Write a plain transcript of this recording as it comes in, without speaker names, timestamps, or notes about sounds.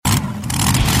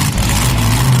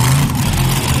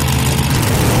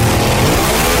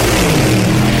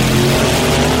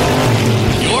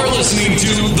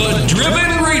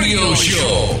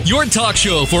your talk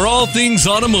show for all things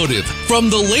automotive. From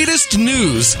the latest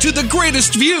news to the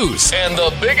greatest views and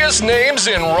the biggest names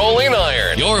in rolling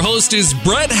iron. Your host is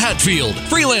Brett Hatfield,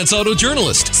 freelance auto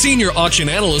journalist, senior auction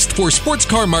analyst for Sports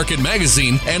Car Market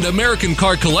Magazine and American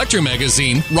Car Collector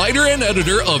Magazine, writer and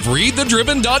editor of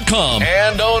ReadTheDriven.com,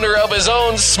 and owner of his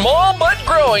own small but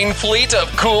growing fleet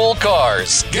of cool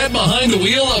cars. Get behind the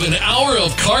wheel of an hour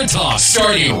of car talk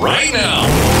starting right now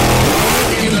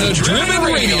in the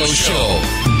Driven Radio Show.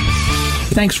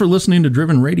 Thanks for listening to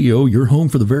Driven Radio, your home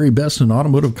for the very best in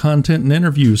automotive content and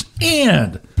interviews.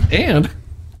 And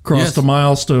crossed a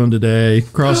milestone today.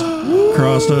 Crossed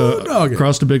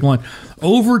a big line.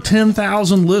 Over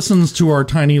 10,000 listens to our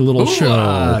tiny little show.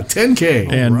 10K.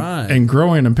 And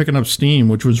growing and picking up steam,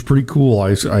 which was pretty cool.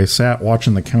 I sat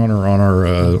watching the counter on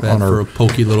our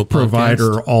pokey little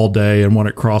provider podcast all day, and when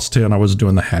it crossed 10, I was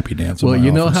doing the happy dance. Well,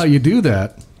 you know how you do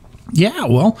that. Yeah,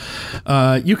 well,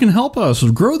 you can help us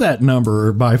grow that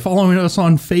number by following us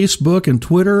on Facebook and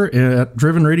Twitter at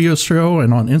Driven Radio Show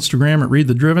and on Instagram at Read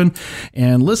the Driven,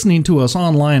 and listening to us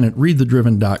online at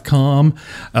readthedriven.com,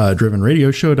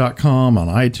 drivenradioshow.com, on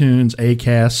iTunes,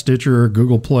 Acast, Stitcher,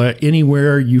 Google Play,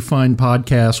 anywhere you find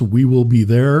podcasts, we will be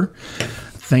there.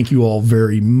 Thank you all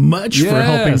very much for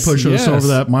helping push us over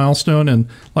that milestone. And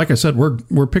like I said,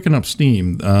 we're picking up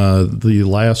steam. The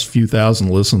last few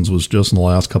thousand listens was just in the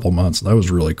last couple months. That was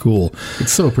really cool.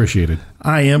 It's so appreciated.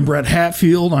 I am Brett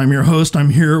Hatfield. I'm your host.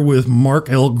 I'm here with Mark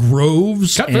L.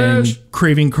 Groves and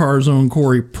Craving Car's own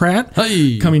Corey Pratt.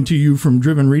 Hey. Coming to you from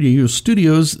Driven Radio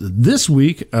Studios. This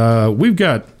week, we've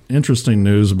got interesting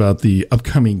news about the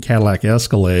upcoming Cadillac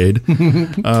Escalade,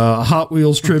 Hot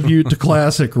Wheels tribute to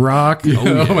classic rock.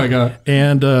 Oh my God.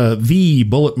 And the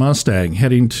Bullitt Mustang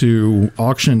heading to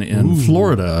auction in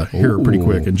Florida here pretty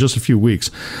quick in just a few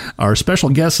weeks. Our special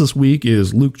guest this week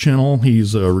is Luke Chinnell.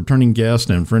 He's a returning guest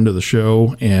and friend of the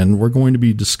show, and we're going to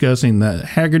be discussing the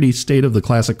Hagerty State of the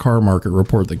Classic Car Market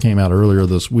report that came out earlier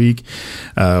this week.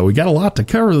 We got a lot to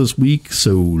cover this week,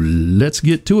 so let's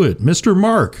get to it. Mr.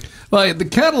 Mark. Well, the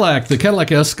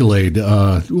Cadillac Escalade,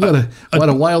 what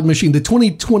a wild machine. The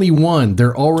 2021,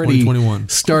 they're already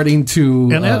starting to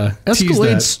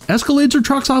Escalades are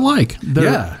trucks I like.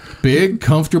 They're big,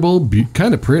 comfortable,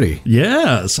 kind of pretty.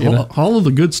 Yes, all of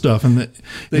the good stuff. And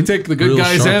they take the good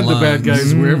guys and the bad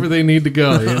guys wherever they need to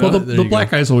go. You know? Well, the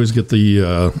black guys always get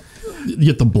the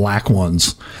black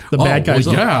ones. The bad guys,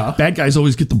 bad guys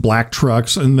always get the black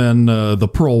trucks, and then the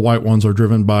pearl white ones are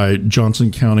driven by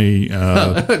Johnson County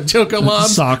Joco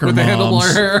moms soccer with moms, the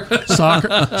handlebar hair,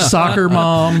 soccer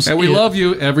moms, and we love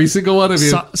you, every single one of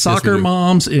you. Soccer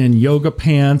moms in yoga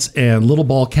pants and little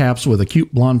ball caps with a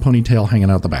cute blonde ponytail hanging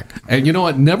out the back. And you know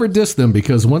what? Never diss them,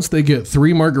 because once they get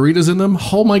 3 margaritas in them,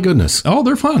 oh my goodness,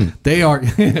 they're fun. They are.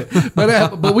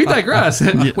 but we digress.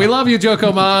 We love you,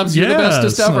 Joco moms. You're the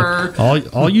bestest ever.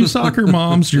 All you soccer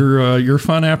moms, you're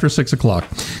fun after 6 o'clock.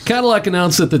 Cadillac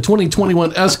announced that the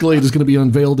 2021 Escalade is going to be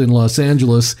unveiled in Los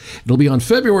Angeles. It'll be on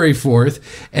February 4th.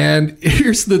 And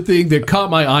here's the thing that caught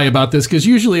my eye about this, because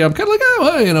usually I'm kind of like,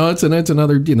 it's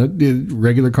another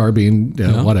regular car being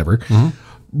whatever. Mm-hmm.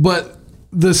 But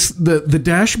the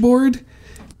dashboard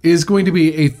is going to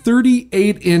be a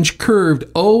 38-inch curved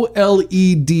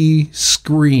OLED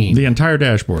screen. The entire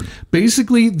dashboard.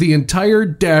 Basically, the entire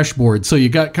dashboard. So you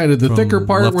got kind of the thicker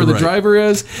part where the driver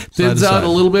is, thins out a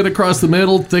little bit across the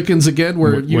middle, thickens again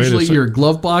where usually your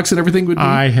glove box and everything would be.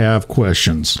 I have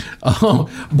questions. Oh,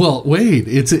 well, wait.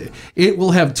 It will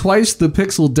have twice the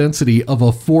pixel density of a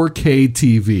 4K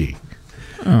TV.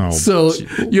 Oh, so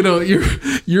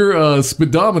your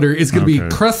speedometer is going to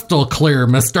be crystal clear,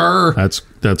 mister.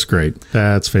 That's great.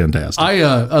 That's fantastic.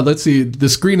 Let's see. The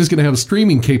screen is going to have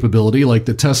streaming capability like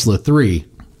the Tesla 3.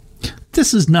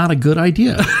 This is not a good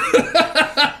idea.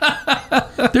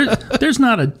 There's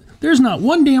not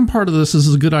one damn part of this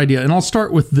is a good idea. And I'll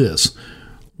start with this.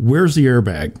 Where's the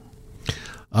airbag?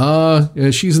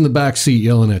 She's in the back seat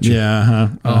yelling at you. Yeah.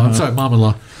 I'm sorry,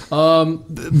 mom-in-law.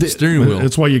 The steering wheel.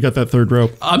 That's why you got that third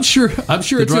rope. I'm sure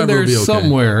it's in there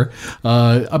somewhere.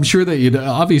 I'm sure that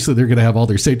obviously they're going to have all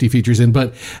their safety features in,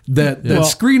 but that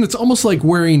screen, it's almost like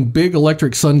wearing big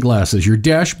electric sunglasses. Your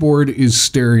dashboard is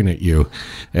staring at you.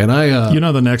 And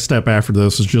the next step after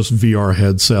this is just VR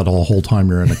headset the whole time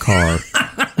you're in the car.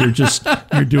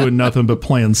 You're doing nothing but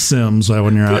playing Sims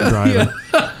when you're out driving.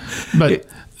 But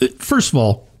first of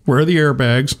all, where are the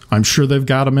airbags? I'm sure they've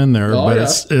got them in there,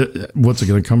 what's it going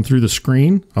to come through the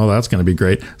screen? Oh, that's going to be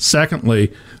great.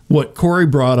 Secondly, what Corey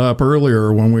brought up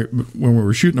earlier when we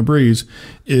were shooting a breeze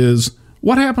is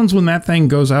What happens when that thing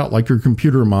goes out, like your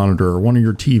computer monitor or one of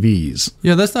your TVs?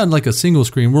 Yeah, that's not like a single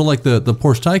screen. We're like the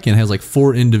Porsche Taycan has like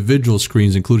 4 individual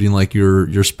screens, including like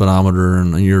your speedometer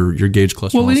and your gauge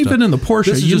cluster. Well, and even in the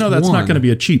Porsche, you know that's not going to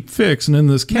be a cheap fix. And in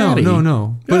this Caddy,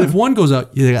 no. But if one goes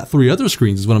out, you got 3 other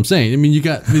screens. Is what I'm saying. I mean,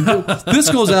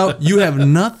 this goes out, you have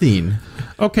nothing.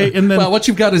 Okay, and then well, what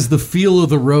you've got is the feel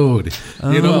of the road.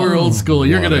 We're old school.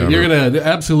 You're gonna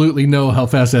absolutely know how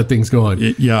fast that thing's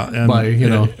going. Yeah, and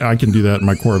I can do that in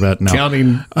my Corvette now.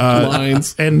 Counting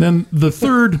lines. And then the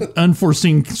third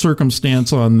unforeseen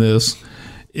circumstance on this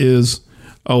is,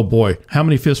 oh boy, how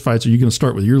many fistfights are you going to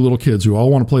start with your little kids who all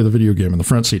want to play the video game in the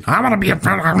front seat? I want to be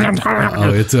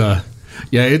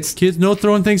it's kids no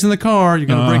throwing things in the car. You're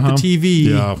going to break the TV.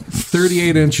 Yeah,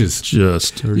 38 inches.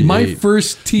 Just 38. My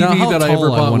first TV that I ever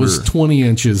bought was 20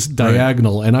 inches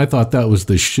diagonal, and I thought that was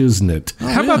the shiznit.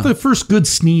 How about the first good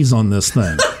sneeze on this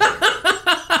thing?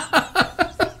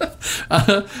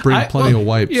 Bring plenty of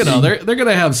wipes. They're going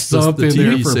to have something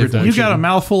there for protection. You got a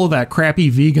mouthful of that crappy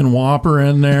vegan Whopper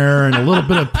in there and a little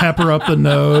bit of pepper up the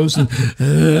nose, and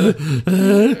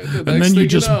then you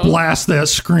just blast that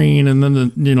screen, and then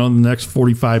the next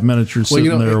 45 minutes you're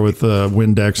sitting there with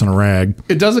Windex and a rag.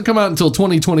 It doesn't come out until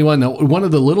 2021. Now, one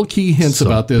of the little key hints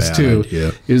about this too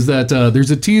is that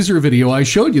there's a teaser video. I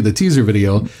showed you the teaser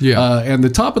video. Yeah. And the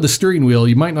top of the steering wheel,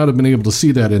 you might not have been able to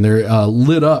see that in there,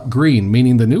 lit up green,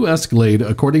 meaning the new Escalade,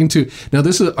 according to, now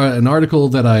this is an article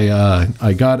that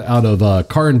I got out of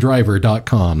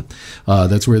caranddriver.com.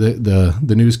 That's where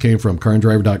the news came from,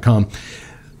 caranddriver.com.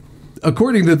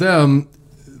 According to them,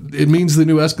 it means the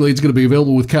new Escalade is going to be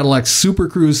available with Cadillac's Super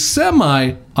Cruise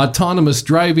semi-autonomous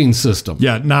driving system.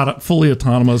 Yeah, not fully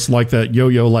autonomous like that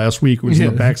yo-yo last week who was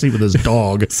in the backseat with his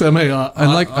dog. I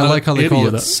like how they call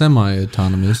it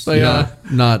semi-autonomous,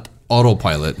 not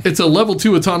autopilot. It's a level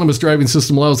 2 autonomous driving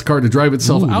system, allows the car to drive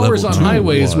itself hours on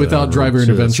highways without driver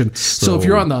intervention. So if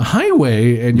you're on the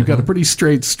highway and you've got a pretty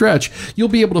straight stretch, you'll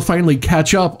be able to finally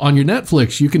catch up on your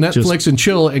Netflix. You can Netflix and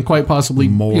chill and quite possibly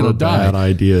die. Bad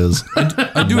ideas.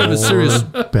 I do have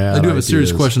a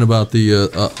serious question about the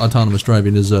autonomous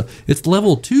driving. It's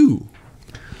level 2.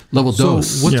 Level dose.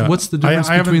 So what's the difference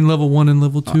between level 1 and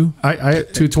level 2?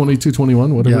 220,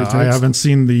 221, whatever it takes. I haven't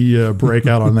seen the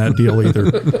breakout on that deal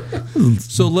either.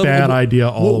 So bad idea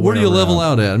all the way where do you around. level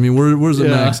out at? I mean, where's it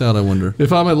max out, I wonder?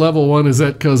 If I'm at level 1, is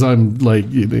that because I'm like,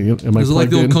 am I Is it like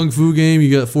the old Kung Fu game?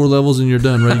 You got 4 levels and you're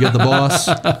done, right? You got the boss?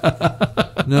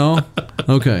 No?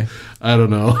 Okay. I don't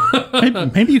know.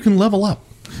 Maybe you can level up.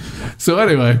 So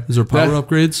anyway, is there power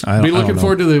upgrades? Be looking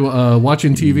forward to the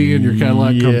watching TV in your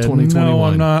Cadillac come 2021. No,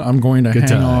 I'm not. I'm going to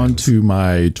hang on to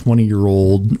my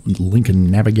 20-year-old Lincoln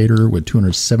Navigator with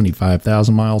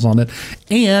 275,000 miles on it,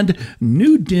 and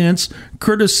new dents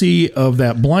courtesy of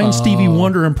that blind Stevie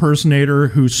Wonder impersonator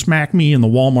who smacked me in the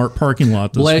Walmart parking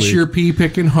lot this week. Bless your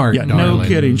pea-picking heart, darling. No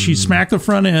kidding. She smacked the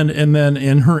front end and then,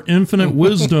 in her infinite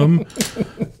wisdom,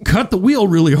 cut the wheel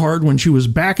really hard when she was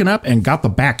backing up and got the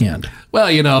back end. Well,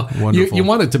 you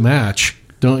want it to match,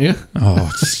 don't you?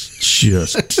 Oh,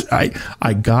 just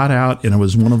I got out, and it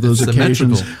was one of those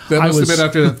occasions. That must have been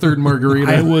after the third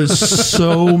margarita. I was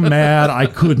so mad I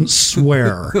couldn't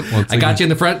swear. I got you in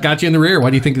the front, got you in the rear.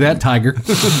 What do you think of that, Tiger?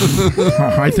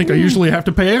 I think I usually have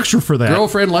to pay extra for that.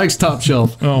 Girlfriend likes top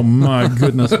shelf. Oh my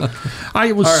goodness!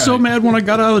 I was so mad when I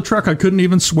got out of the truck I couldn't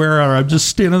even swear out. I'm just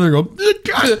standing there going,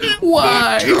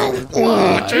 "Why?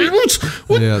 What are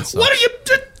you?"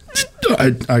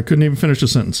 I couldn't even finish the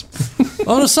sentence.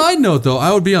 On a side note, though,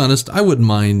 I would be honest, I wouldn't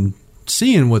mind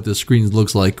seeing what the screen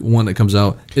looks like when it comes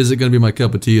out. Is it going to be my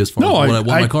cup of tea as far as what I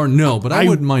want my car? No, but I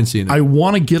wouldn't mind seeing it. I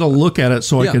want to get a look at it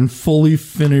so I can fully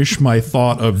finish my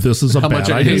thought of this is a bad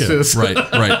idea. Right.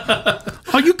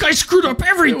 Oh, you guys screwed up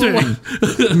everything.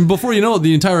 Before you know it,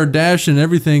 the entire dash and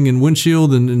everything and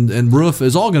windshield and roof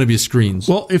is all going to be screens.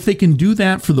 Well, if they can do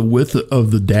that for the width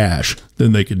of the dash,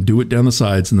 then they can do it down the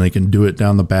sides and they can do it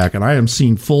down the back. And I am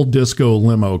seeing full disco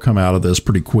limo come out of this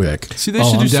pretty quick. See, they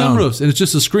should do sunroofs, and it's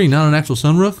just a screen, not an actual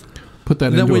sunroof. Put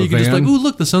that into that way you can just like, ooh,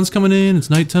 look, the sun's coming in. It's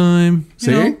nighttime.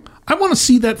 See? I want to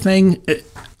see that thing.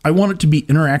 I want it to be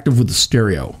interactive with the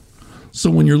stereo. So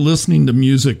when you're listening to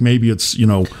music, maybe it's,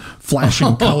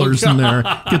 flashing colors in there.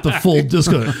 Get the full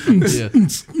disco.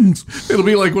 It'll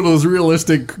be like one of those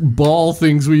realistic ball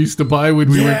things we used to buy when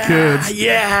we were kids.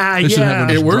 Yeah.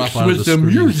 It works with the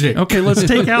music. Okay, let's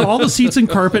take out all the seats and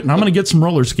carpet, and I'm going to get some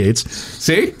roller skates.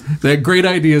 See? That great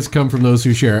ideas come from those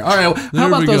who share. All right, how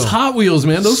about those Hot Wheels,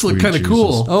 man? Those look kind of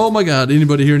cool. Oh, my God.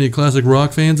 Anybody here, any classic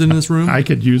rock fans in this room? I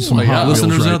could use some Hot Wheels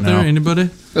listeners right out there. now. Anybody?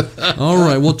 All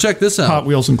right, well, check this out. Hot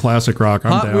Wheels and classic rock.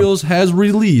 I'm Hot down. Wheels has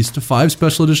released 5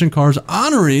 special edition cars cars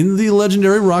honoring the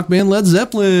legendary rock band Led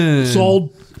Zeppelin.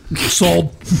 Sold.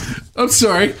 I'm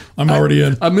sorry. I'm already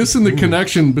in. I'm missing the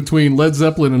connection between Led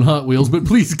Zeppelin and Hot Wheels, but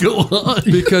please go on.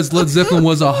 Because Led Zeppelin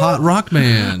was a hot rock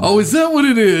band. Oh, is that what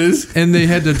it is? And they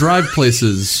had to drive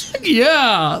places.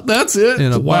 Yeah, that's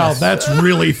it. Wow, that's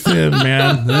really thin,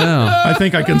 man. Yeah. I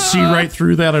think I can see right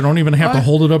through that. I don't even have to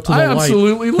hold it up to the light. I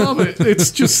absolutely love it. It's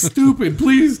just stupid.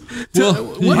 Please.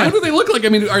 How do they look like? I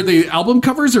mean, are they album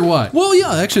covers or what? Well,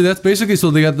 yeah, actually, that's basically, so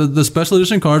they got the special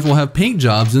edition cars will have paint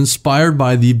jobs inspired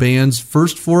by the band's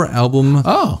first 4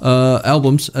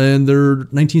 albums and their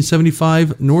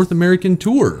 1975 North American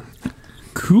tour.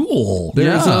 Cool.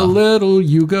 There's a little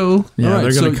Yugo. Yeah, right,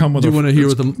 they're going to come with. Do you want to hear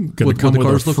what the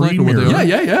cars look like?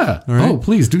 Yeah. All right. Oh,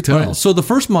 please do tell. Right. So the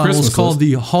first model is called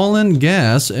the Holland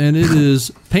Gas, and it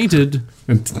is painted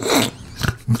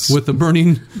with the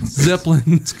burning Zeppelin.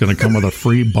 It's going to come with a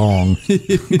free bong.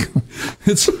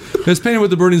 It's painted with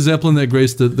the burning Zeppelin that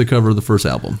graced the cover of the first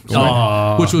album,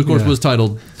 which of course was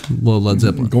titled Led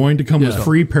Zeppelin. Going to come with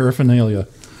free paraphernalia.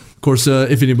 Of course,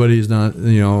 if anybody is not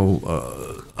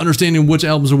understanding which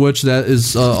albums are which, that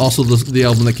is also the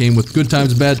album that came with Good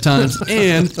Times, Bad Times,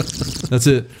 and that's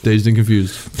it. Dazed and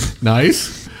Confused.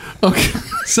 Nice. Okay.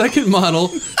 Second model,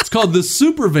 it's called the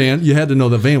Super Van. You had to know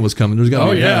the van was coming. There's got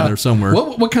to be a van there somewhere.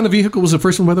 What kind of vehicle was the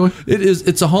first one, by the way?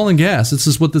 It's a Holland Gas. This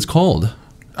is what it's called.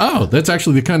 Oh, that's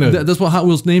actually the kind of... That's what Hot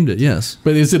Wheels named it, yes.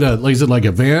 But is it like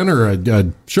a van or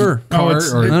a sure car?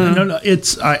 No,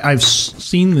 it's... I've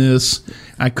seen this.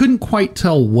 I couldn't quite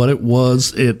tell what it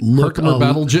was. It looked... Herkimer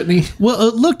Battle Jitney? Well,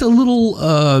 it looked a little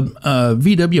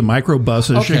VW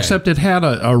microbus-ish, except it had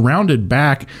a rounded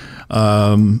back...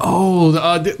 there was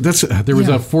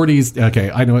a 40s. Okay,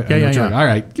 I know. Yeah. All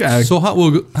right. Yeah. So Hot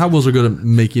Wheels are good at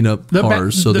making up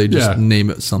cars, so they just name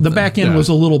it something. The back end was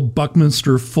a little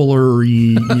Buckminster Fuller-y.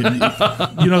 You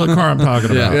know the car I'm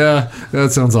talking about. Yeah,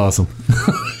 that sounds awesome.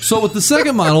 So with the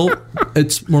second model,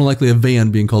 it's more likely a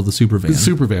van being called the Super Van. The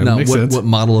Super Van. Now, makes sense. What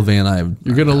model of van I have?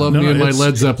 You're gonna love me and my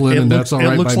Led Zeppelin, and that's all right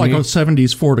by me. It looks like a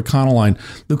 70s Ford Econoline.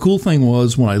 The cool thing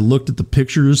was when I looked at the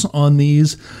pictures on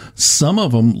these, some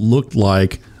of them looked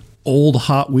like old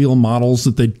Hot Wheel models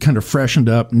that they'd kind of freshened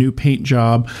up, new paint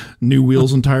job, new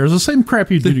wheels and tires, the same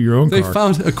crap you do to your own car. They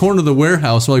found a corner of the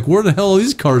warehouse. Like, where the hell have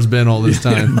these cars been all this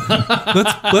time?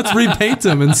 let's repaint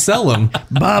them and sell them.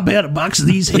 Bob had a box of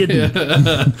these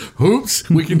hidden. Oops,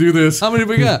 we can do this. How many have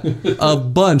we got? A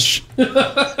bunch.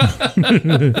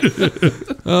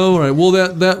 All right. Well,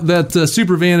 that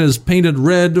Super Van is painted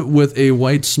red with a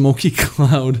white smoky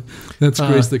cloud. That's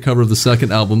graced the cover of the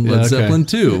second album, Led Zeppelin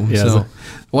 2. Yeah, so.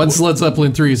 What's Led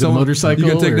Zeppelin 3? Is it a motorcycle?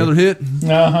 You gonna take another hit?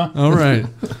 Uh-huh. All right.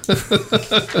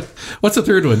 What's the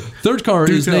third one? Third car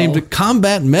is named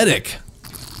Combat Medic,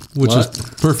 which is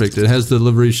perfect. It has the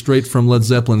livery straight from Led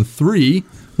Zeppelin 3,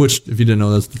 which, if you didn't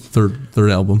know, that's the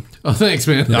third album. Oh, thanks,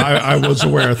 man. Yeah, I was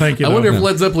aware. Thank you. I wonder if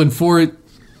Led Zeppelin 4...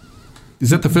 Is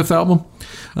that the fifth album?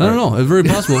 I don't know. It's very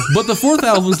possible. But the fourth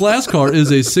album's last car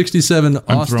is a 67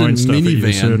 Austin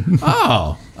minivan.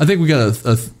 Oh. I think we got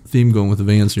a theme going with the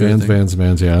vans here. Vans,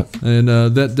 yeah. And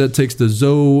that takes the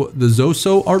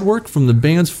Zoso artwork from the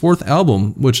band's fourth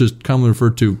album, which is commonly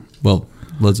referred to, well,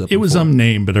 Led Zeppelin. It was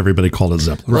unnamed, but everybody called it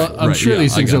Zeppelin. Well, I'm sure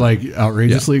these things are like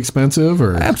outrageously expensive,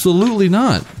 or absolutely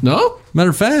not. No? Matter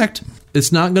of fact,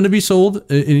 it's not going to be sold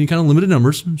in any kind of limited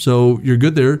numbers, so you're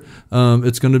good there.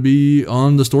 It's going to be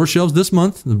on the store shelves this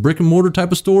month, the brick and mortar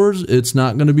type of stores. It's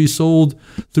not going to be sold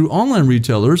through online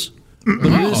retailers.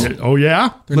 Oh,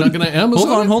 yeah? They're not going to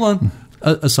Amazon? Hold on.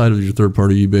 Aside of your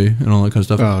third-party eBay and all that kind of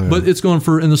stuff. Oh, yeah. But it's going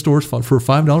in the stores for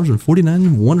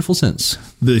 $5.49 wonderful cents.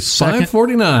 The second,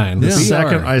 $5.49. The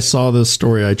second I saw this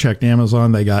story, I checked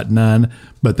Amazon. They got none,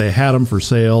 but they had them for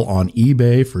sale on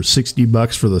eBay for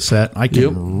 $60 for the set. I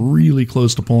came really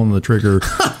close to pulling the trigger.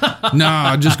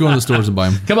 Nah, just go in the stores and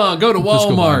buy them. Come on, go to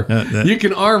Walmart. You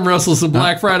can arm wrestle some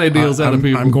Black Friday deals out of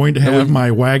people. I'm going to have my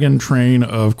wagon train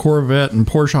of Corvette and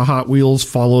Porsche Hot Wheels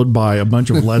followed by a bunch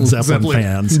of Led Zeppelin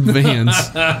fans. Vans.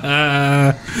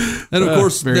 And of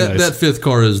course, that fifth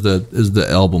car is the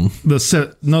album. The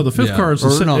fifth car is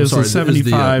the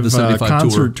 75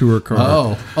 concert tour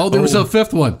car. Oh, there was a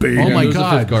fifth one. Oh my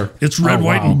God. Car. It's red,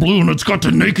 white, and blue, and it's got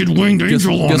the naked winged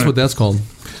angel on it. Guess what that's called?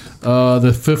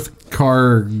 The fifth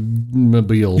car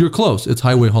mobile. You're close. It's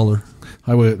Highway Hauler.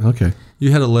 Okay.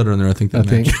 You had a letter in there, I think.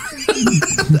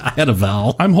 I had a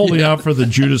vowel. I'm holding out for the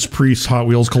Judas Priest Hot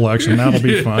Wheels collection. That'll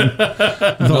be fun.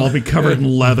 They'll all be covered in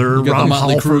leather. got the Rob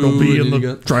Motley Halford will Crue, be in and the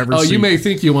you got- driver's Oh, seat. you may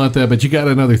think you want that, but you got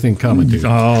another thing coming, dude.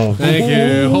 Oh, Thank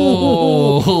you.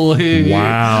 Holy.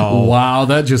 Wow. Wow,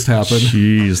 that just happened.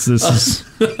 jeez, this is.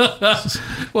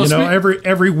 Well,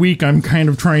 Every week I'm kind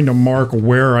of trying to mark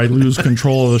where I lose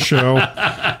control of the show.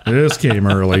 This came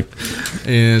early.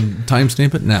 And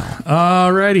timestamp it now.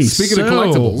 Alrighty. Speaking of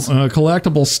collectibles.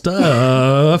 Collectible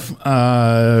stuff.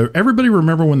 Everybody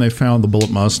remember when they found the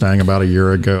Bullitt Mustang about a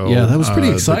year ago? Yeah, that was pretty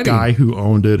exciting. The guy who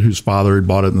owned it, whose father had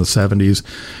bought it in the 70s,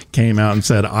 came out and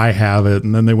said, I have it.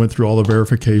 And then they went through all the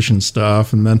verification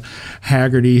stuff. And then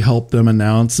Haggerty helped them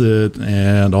announce it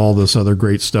and all this other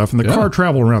great stuff. And the car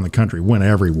traveled around the country, went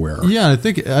everywhere. Yeah, I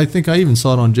think I even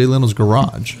saw it on Jay Leno's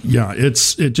Garage. Yeah, it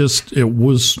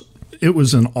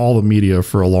was in all the media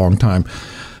for a long time.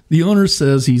 The owner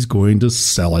says he's going to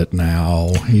sell it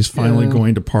now. He's finally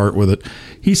going to part with it.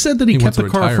 He said that he kept wants to the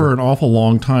car retire. for an awful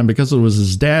long time because it was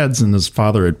his dad's and his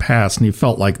father had passed, and he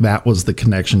felt like that was the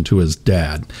connection to his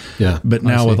dad. Yeah, But I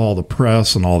now see. with all the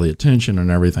press and all the attention and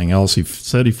everything else, he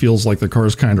said he feels like the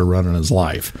car's kind of running his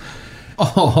life.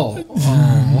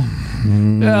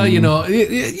 Yeah, you know,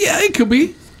 it could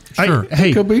be. Sure.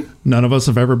 Hey, Could be. none of us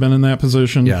have ever been in that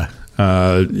position. Yeah.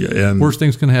 And Worst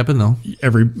things can happen, though.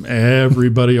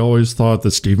 everybody always thought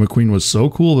that Steve McQueen was so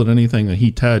cool that anything that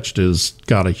he touched has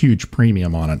got a huge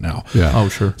premium on it now. Yeah. Oh,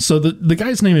 sure. So the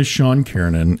guy's name is Sean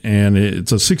Kiernan, and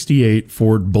it's a 68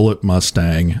 Ford Bullitt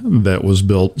Mustang that was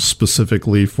built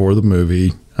specifically for the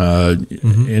movie.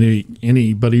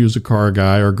 Anybody who's a car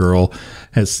guy or girl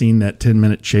has seen that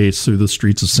 10-minute chase through the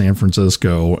streets of San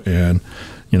Francisco, and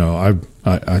you know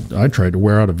I tried to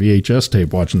wear out a VHS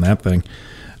tape watching that thing.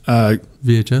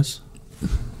 VHS?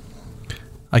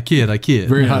 I kid.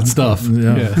 Very hot stuff.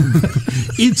 Yeah.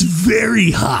 It's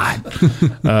very hot.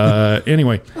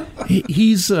 Anyway,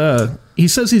 he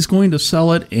says he's going to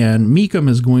sell it, and Mecum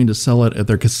is going to sell it at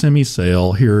their Kissimmee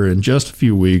sale here in just a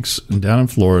few weeks down in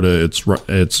Florida.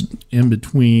 It's in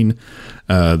between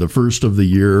the first of the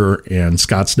year and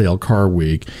Scottsdale Car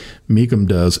Week. Mecum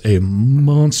does a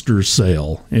monster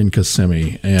sale in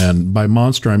Kissimmee, and by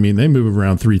monster I mean they move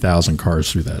around 3,000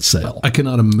 cars through that sale. I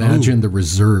cannot imagine the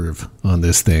reserve on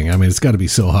this thing. I mean, it's got to be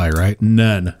so high, right?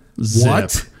 None. Zip.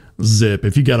 What? Zip.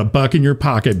 If you got $1 in your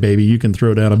pocket, baby, you can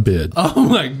throw down a bid. Oh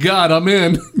my God, I'm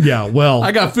in. Yeah, well,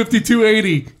 I got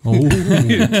 5280.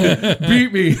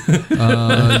 Beat me.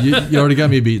 You already got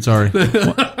me beat. Sorry.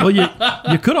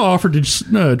 you could have offered to just,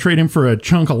 trade him for a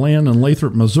chunk of land in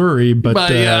Lathrop, Missouri, but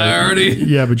But yeah, already.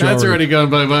 yeah, but That's already gone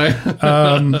bye-bye.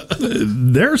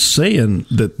 they're saying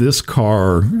that this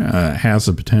car has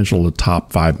the potential to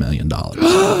top $5 million.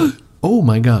 Oh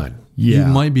my God. Yeah,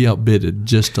 You might be outbidded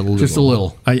just a little. Just a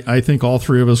little. I think all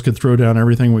three of us could throw down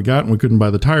everything we got, and we couldn't buy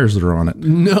the tires that are on it.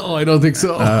 No, I don't think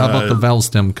so. How about the valve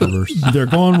stem covers? They're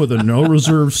going with a no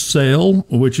reserve sale,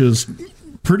 which is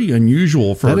pretty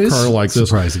unusual for That a is car like this.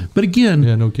 surprising. But again,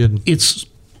 Yeah, no kidding. it's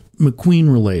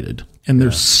McQueen related, and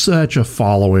there's such a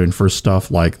following for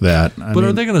stuff like that. But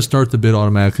are they going to start the bid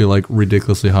automatically, like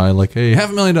ridiculously high? Like, hey,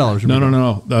 $500,000.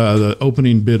 No. The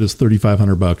opening bid is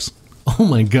 $3,500. Oh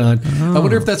my God. I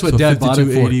wonder if that's what So Dad bought it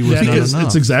for. 5280 was That not is, enough.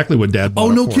 it's exactly what Dad bought.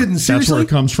 Oh, it no for. kidding. That's where Seriously? it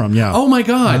comes from. Yeah. Oh my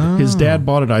God. His dad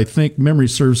bought it. I think memory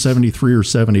serves 73 or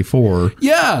 74.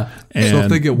 Yeah. And So if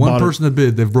they get one bought it- person to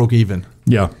bid, they've broke even.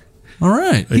 yeah, All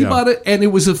right. He Yeah. bought it, and it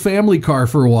was a family car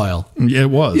for a while. it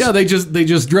was. Yeah, they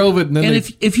just drove it, and then And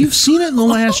they, if you've seen it in the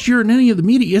last year in any of the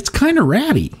media, it's kind of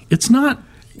ratty. It's not.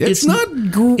 It's not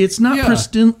yeah.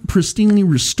 pristinely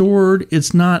restored.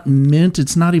 It's not mint.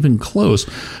 It's not even close.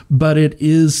 But it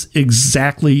is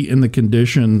exactly in the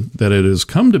condition that it has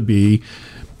come to be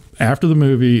after the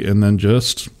movie, and then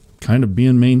just kind of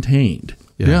being maintained.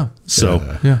 Yeah. So,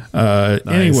 Yeah.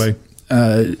 anyway,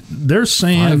 they're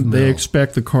saying $5 they mil.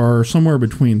 expect the car somewhere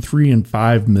between $3 and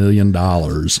 $5 million.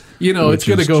 you know, it's which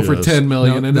going to is go for just- $10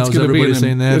 million, Now- and now it's is going to be everybody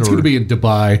saying that, it's or- going to be in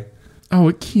Dubai, Oh,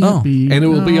 it can't be. and it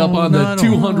will be up No, on the no,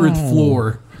 200th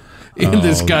floor in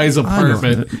this guy's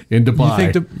apartment in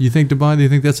Dubai. You think Dubai? Do you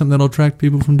think that's something that'll attract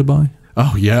people from Dubai?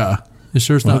 Oh yeah. You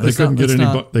sure it's not? They it's not- couldn't get it's any.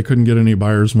 not- They couldn't get any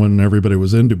buyers when everybody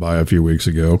was in Dubai a few weeks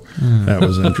ago. That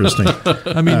was interesting.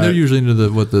 I mean, they're usually into the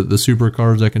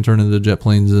supercars that can turn into jet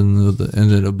planes and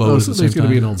a boat Oh, at so the same there's going to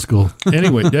be an time. old school.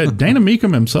 Anyway, Dana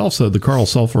Mecum himself said the car will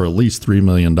sell for at least $3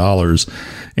 million,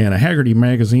 and a Haggerty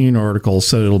magazine article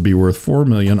said it'll be worth $4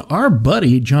 million. Our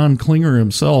buddy John Klinger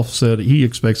himself said he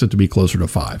expects it to be closer to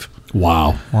 $5 million.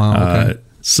 Wow. Wow. Okay.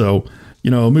 So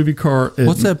you know, a movie car.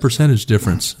 What's that percentage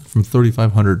difference from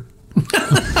 3,500?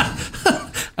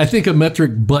 I think a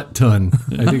metric butt ton.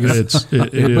 I think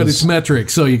but it's metric,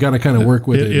 so you got to kind of work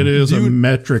with it. It is a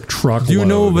metric truckload. Do you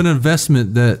know of an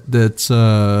investment that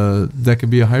could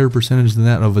be a higher percentage than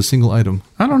that of a single item?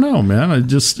 I don't know, man.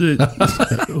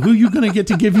 Who you going to get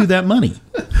to give you that money?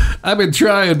 I've been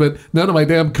trying, but none of my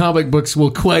damn comic books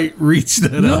will quite reach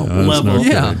that level. No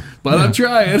kidding. But I'm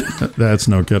trying. That's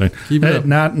no kidding. Keep it up.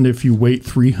 Not if you wait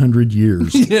 300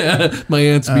 years. Yeah, my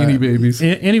aunt's Beanie Babies.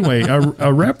 Anyway,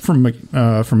 a rep from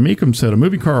Mecum said a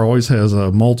movie car always has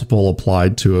a multiple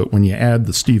applied to it. When you add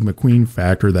the Steve McQueen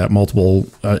factor, that multiple,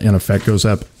 in effect, goes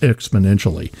up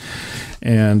exponentially.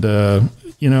 And,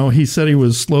 he said he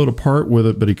was slow to part with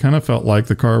it, but he kind of felt like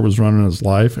the car was running his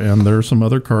life. And there are some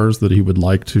other cars that he would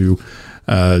like to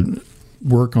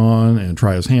work on and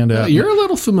try his hand out. You're a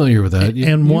little familiar with that.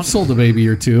 You've sold a baby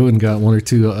or two and got one or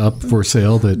two up for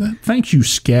sale. Thanks, you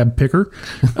scab picker.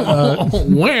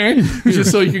 Just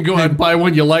so you can go out and buy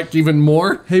one you like even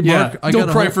more. Hey, Mark,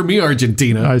 don't cry for me,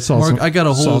 Argentina. I got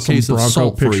a whole case of Bronco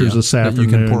salt for pictures you this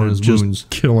afternoon. that you can pour on his just wounds.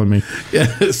 Killing me.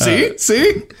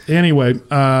 See? Anyway,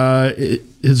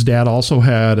 his dad also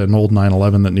had an old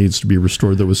 911 that needs to be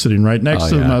restored that was sitting right next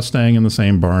to the Mustang in the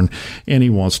same barn, and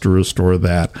he wants to restore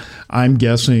that. I'm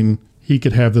guessing he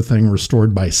could have the thing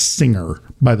restored by Singer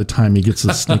by the time he gets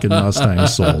the stinking Mustang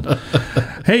sold.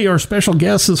 Hey, our special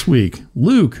guest this week,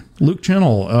 Luke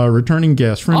Chennel, returning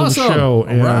guest, friend of the show,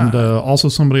 and also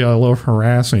somebody I love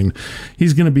harassing.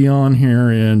 He's going to be on here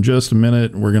in just a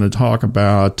minute. We're going to talk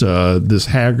about this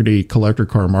Hagerty collector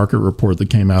car market report that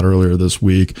came out earlier this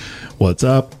week. What's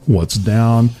up, what's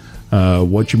down,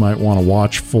 what you might want to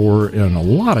watch for, and a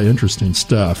lot of interesting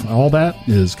stuff. All that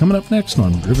is coming up next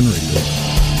on Driven Radio.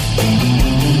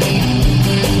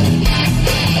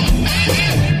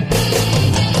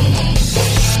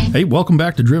 Hey, welcome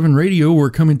back to Driven Radio. We're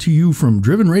coming to you from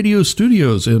Driven Radio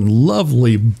Studios in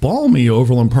lovely, balmy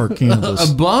Overland Park,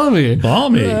 Kansas. Balmy.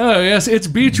 Oh, yes, it's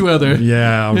beach weather.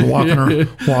 Yeah, walking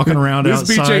around this outside.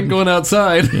 This beach ain't going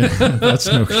outside. Yeah, that's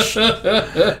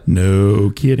no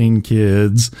kidding,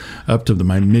 kids. Up to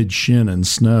my mid-shin in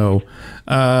snow.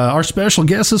 Our special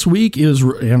guest this week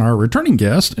and our returning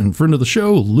guest and friend of the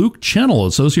show, Luke Chennel,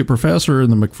 associate professor in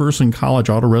the McPherson College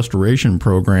Auto Restoration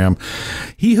Program.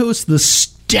 He hosts the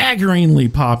staggeringly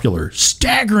popular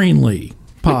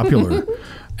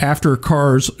After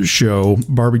Cars show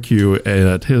barbecue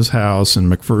at his house in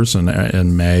McPherson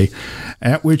in May,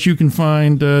 at which you can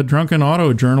find drunken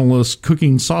auto journalists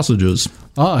cooking sausages.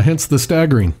 Hence the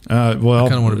staggering. Well, I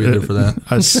kind of want to be there for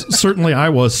that. Certainly I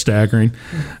was staggering.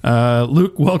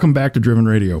 Luke, welcome back to Driven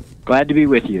Radio. Glad to be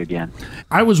with you again.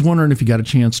 I was wondering if you got a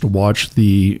chance to watch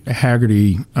the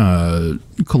Hagerty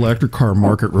collector car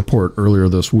market report earlier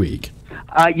this week.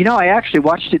 I actually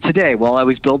watched it today while I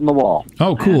was building the wall.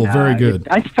 Oh, cool. And, very good.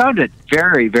 I found it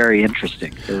very, very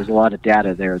interesting. There was a lot of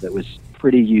data there that was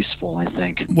pretty useful, I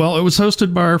think. Well, it was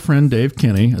hosted by our friend Dave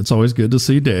Kinney. It's always good to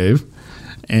see Dave.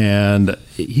 And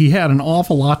he had an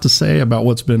awful lot to say about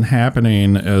what's been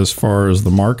happening as far as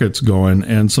the market's going.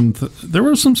 And there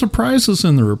were some surprises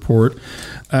in the report.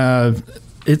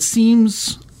 It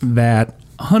seems that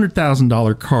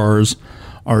 $100,000 cars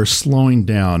are slowing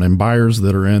down, and buyers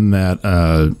that are in that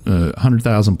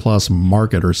 100,000 plus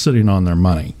market are sitting on their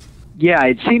money. Yeah,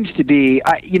 it seems to be.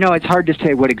 It's hard to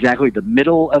say what exactly the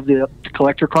middle of the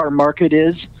collector car market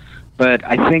is, but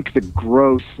I think the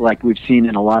growth, like we've seen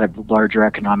in a lot of larger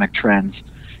economic trends,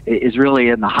 is really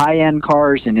in the high-end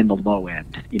cars and in the low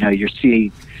end. You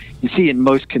see in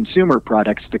most consumer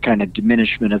products the kind of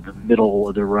diminishment of the middle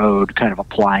of the road kind of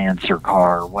appliance or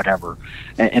car or whatever.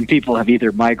 And people have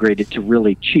either migrated to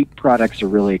really cheap products or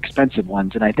really expensive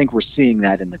ones. And I think we're seeing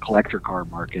that in the collector car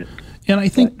market. And I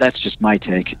think that's just my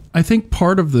take. I think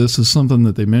part of this is something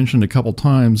that they mentioned a couple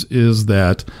times is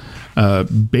that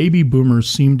baby boomers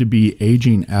seem to be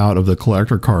aging out of the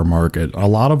collector car market. A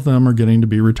lot of them are getting to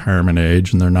be retirement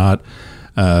age, and they're not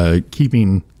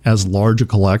keeping as large a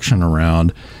collection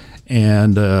around.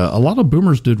 And a lot of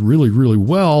boomers did really, really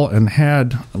well and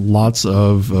had lots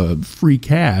of free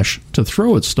cash to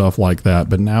throw at stuff like that.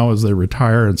 But now as they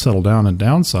retire and settle down and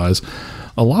downsize,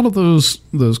 a lot of those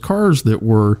cars that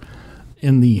were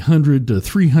in the 100 to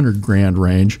 300 grand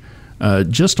range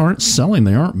just aren't selling.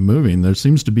 They aren't moving. There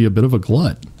seems to be a bit of a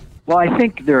glut. Well, I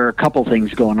think there are a couple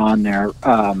things going on there.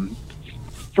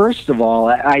 First of all,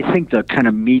 I think the kind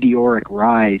of meteoric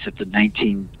rise of the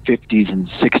 1950s and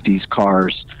 60s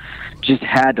cars just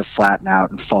had to flatten out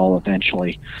and fall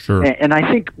eventually. Sure. And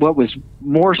I think what was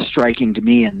more striking to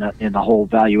me in the whole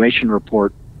valuation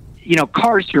report,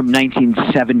 cars from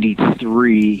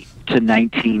 1973 to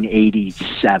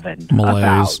 1987.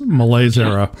 Malaise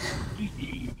era.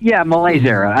 Yeah, Malaise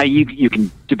era. You can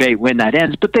debate when that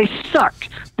ends, but they sucked.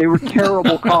 They were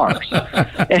terrible cars,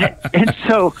 and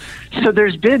so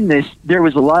there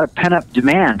was a lot of pent up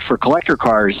demand for collector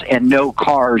cars, and no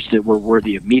cars that were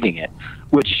worthy of meeting it.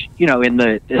 Which,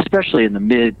 especially in the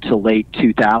mid to late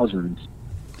 2000s,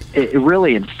 it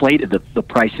really inflated the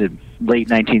price of late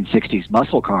 1960s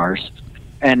muscle cars,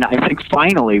 and I think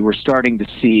finally we're starting to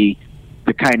see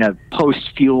the kind of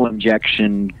post-fuel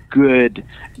injection, good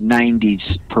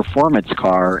 90s performance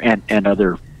car and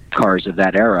other cars of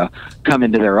that era come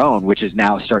into their own, which is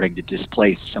now starting to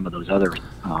displace some of those other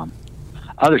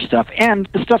stuff. And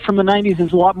the stuff from the 90s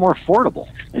is a lot more affordable.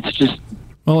 It's just,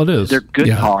 well, it is. They're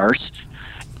good cars,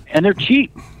 and they're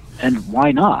cheap. And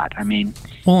why not? I mean...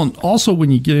 Well, and also when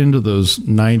you get into those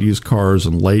 90s cars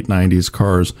and late 90s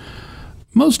cars,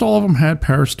 most all of them had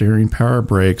power steering, power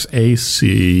brakes,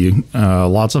 AC.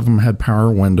 Lots of them had power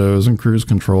windows and cruise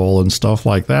control and stuff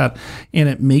like that. And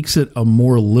it makes it a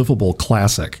more livable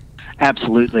classic.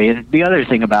 Absolutely. And the other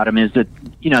thing about them is that,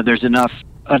 there's enough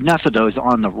of those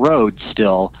on the road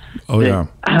still. Oh, yeah.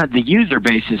 The user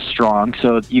base is strong.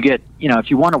 So you get,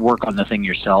 if you want to work on the thing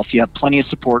yourself, you have plenty of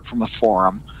support from a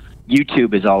forum.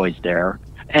 YouTube is always there.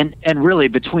 And really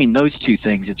between those two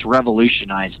things, it's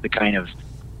revolutionized the kind of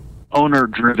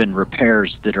owner-driven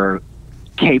repairs that are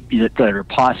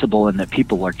possible and that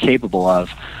people are capable of,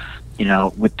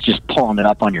 with just pulling it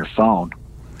up on your phone.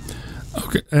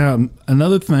 Okay.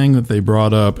 Another thing that they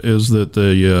brought up is that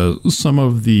some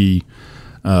of the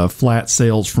flat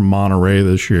sales from Monterey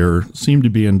this year seem to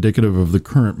be indicative of the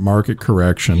current market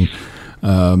correction.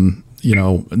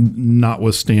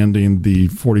 Notwithstanding the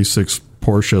 46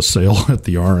 Porsche sale at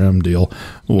the RM deal,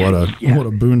 what a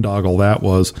boondoggle that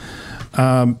was.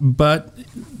 But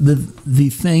the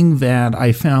thing that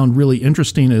I found really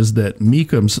interesting is that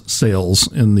Mecum's sales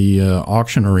in the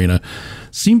auction arena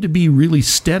seem to be really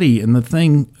steady. And the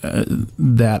thing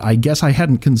that I guess I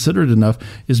hadn't considered enough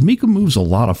is Mecum moves a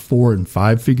lot of 4 and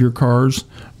 5 figure cars,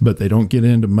 but they don't get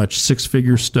into much 6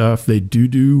 figure stuff. They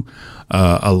do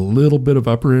a little bit of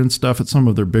upper end stuff at some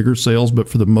of their bigger sales, but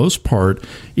for the most part,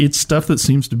 it's stuff that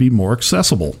seems to be more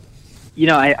accessible.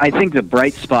 I think the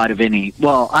bright spot of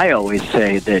I always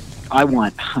say that I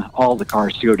want all the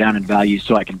cars to go down in value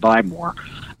so I can buy more.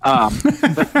 But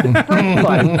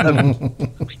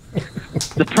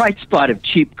the bright spot of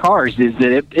cheap cars is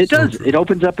that it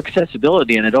opens up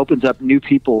accessibility, and it opens up new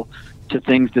people to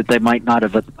things that they might not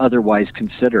have otherwise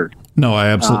considered. No, I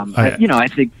absolutely. I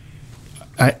think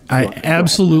I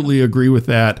absolutely agree with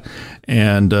that,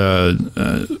 and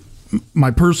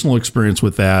my personal experience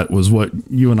with that was what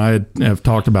you and I have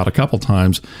talked about a couple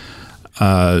times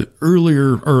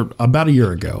earlier, or about a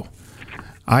year ago.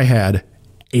 I had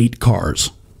 8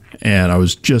 cars, and I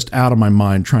was just out of my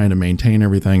mind trying to maintain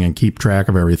everything and keep track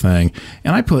of everything.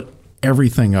 And I put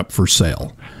everything up for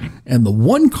sale. And the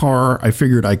one car I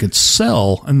figured I could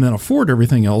sell and then afford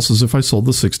everything else is if I sold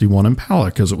the 61 Impala,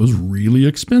 because it was really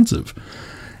expensive.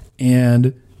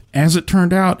 And as it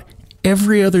turned out,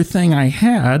 every other thing I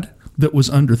had that was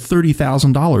under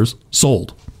 $30,000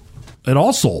 sold. It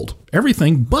all sold.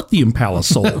 Everything but the Impala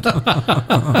sold.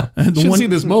 And you should see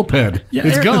this moped. Yeah,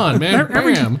 it's gone,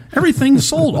 man. Everything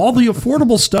sold. All the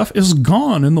affordable stuff is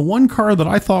gone. And the one car that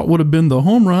I thought would have been the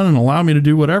home run and allow me to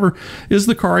do whatever is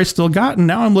the car I still got. And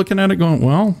now I'm looking at it going,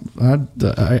 well,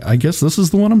 I guess this is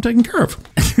the one I'm taking care of.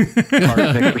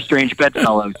 Cars make for strange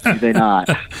bedfellows, do they not?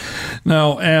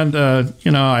 No, and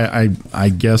I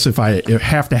guess if I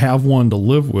have to have one to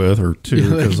live with, or two,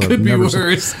 because it could be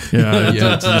worse.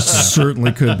 It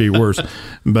certainly could be worse.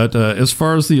 But as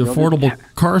far as the affordable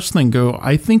cars thing go,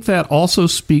 I think that also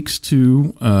speaks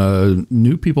to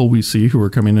new people we see who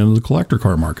are coming into the collector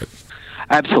car market.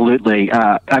 Absolutely. In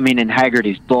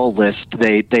Hagerty's bull list,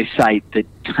 they cite that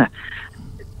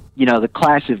the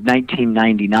class of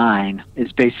 1999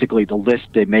 is basically the list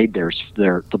they made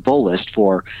the bull list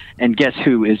for, and guess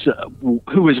who is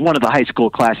one of the high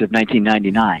school class of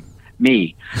 1999?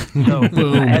 Me. So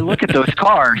I look at those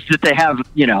cars that they have,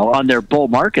 on their bull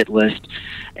market list,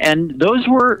 and those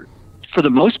were, for the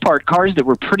most part, cars that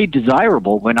were pretty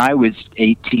desirable when I was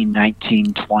 18,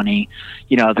 19, 20,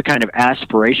 the kind of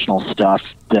aspirational stuff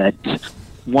that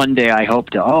one day I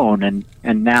hope to own,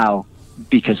 and now,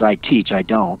 because I teach, I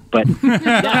don't. But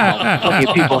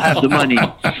now, people have the money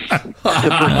to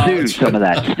pursue some of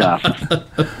that stuff.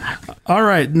 All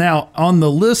right. Now, on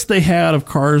the list they had of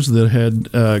cars that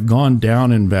had gone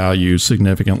down in value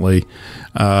significantly,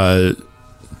 oh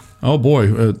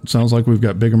boy, it sounds like we've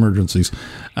got big emergencies.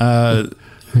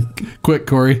 Quick,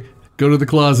 Corey, go to the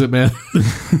closet, man.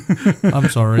 I'm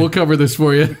sorry. We'll cover this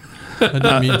for you. I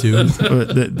didn't mean to.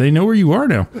 They know where you are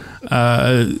now.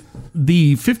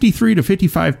 The 53 to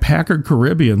 55 Packard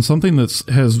Caribbean, something that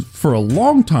has for a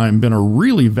long time been a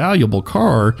really valuable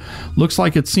car, looks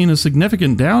like it's seen a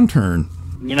significant downturn.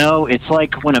 You know, it's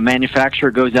like when a manufacturer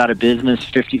goes out of business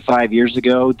 55 years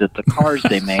ago, that the cars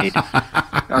they made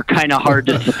are kind of hard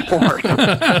to support. You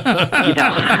know?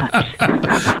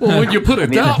 Well, when you put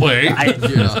it that way.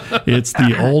 It's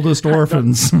the oldest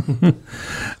orphans.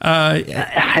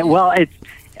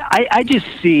 I just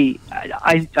see,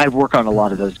 I work on a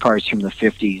lot of those cars from the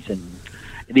 50s and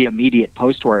the immediate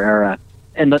post-war era.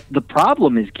 And the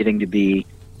problem is getting to be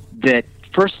that,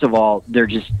 first of all, they're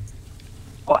just,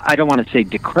 I don't want to say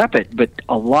decrepit, but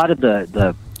a lot of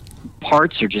the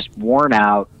parts are just worn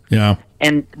out. Yeah.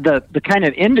 And the kind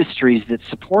of industries that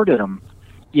supported them,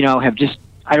 you know, have just,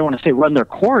 I don't want to say run their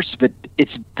course, but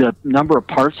it's the number of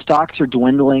part stocks are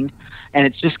dwindling, and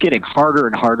it's just getting harder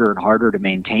and harder and harder to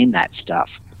maintain that stuff.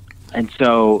 And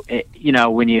so, you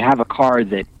know, when you have a car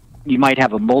that you might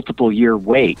have a multiple year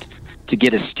wait to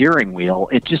get a steering wheel,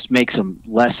 it just makes them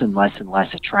less and less and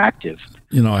less attractive.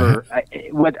 You know,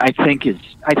 I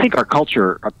think our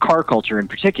culture, our car culture in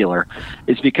particular,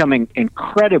 is becoming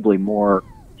incredibly more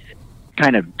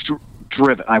kind of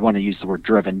driven. I want to use the word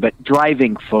driven, but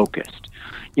driving focused.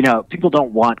 You know, people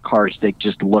don't want cars they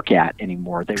just look at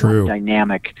anymore. They want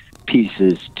dynamic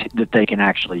pieces that they can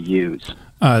actually use.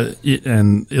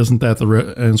 And isn't that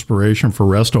the inspiration for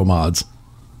Resto Mods?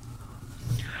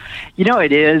 You know,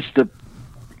 it is.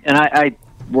 And I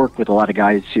work with a lot of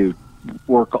guys who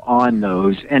work on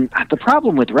those. And the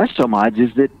problem with Resto Mods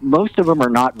is that most of them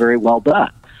are not very well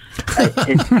done.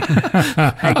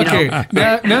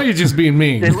 Now you're just being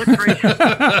mean. They look great.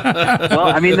 Well,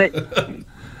 I mean,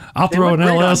 I'll throw an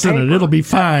LS in it. It'll be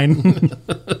fine.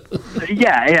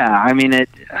 Yeah. I mean,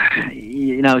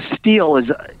 you know, steel is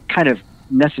kind of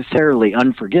necessarily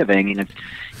unforgiving, and if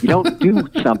you don't do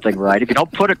something right, if you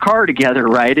don't put a car together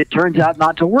right, it turns out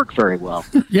not to work very well.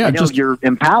 Yeah, I know your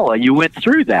Impala, you went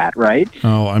through that, right?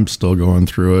 Oh, I'm still going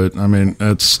through it. I mean,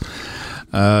 it's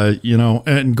you know,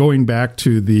 and going back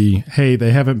to they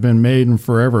haven't been made in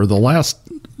forever. The last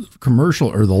commercial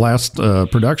or the last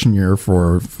production year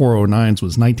for 409s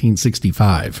was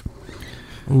 1965.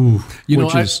 Ooh, you know,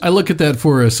 I look at that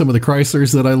for some of the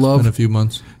Chryslers that I love. In a few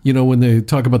months, you know, when they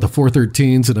talk about the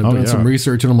 413s, and I've done some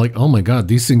research, and I'm like, oh my god,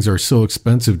 these things are so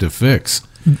expensive to fix.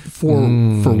 For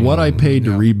what I paid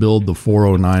to rebuild the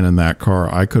 409 in that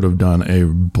car, I could have done a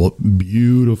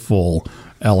beautiful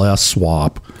LS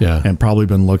swap, and probably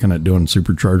been looking at doing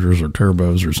superchargers or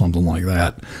turbos or something like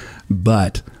that.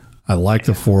 But I like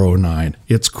the 409.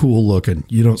 It's cool looking.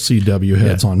 You don't see W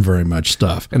heads on very much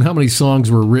stuff. And how many songs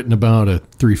were written about a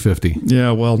 350?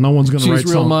 Yeah, well, no one's going to write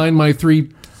She's Real Mine, my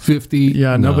 350.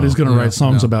 Yeah, nobody's going to write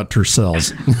songs about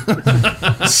Tercels.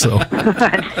 So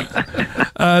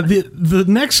the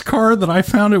next car that I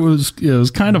found, it was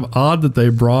kind of odd that they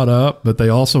brought up, but they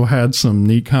also had some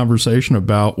neat conversation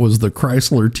about, was the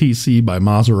Chrysler TC by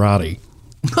Maserati.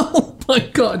 Oh my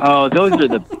god. Oh, those are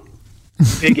the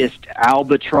biggest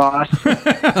albatross. You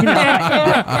know,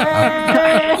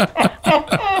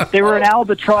 they were an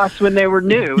albatross when they were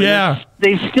new. Yeah.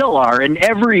 They still are. And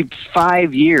every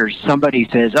 5 years, somebody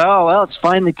says, oh, well, it's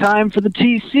finally time for the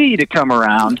TC to come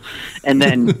around. And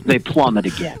then they plummet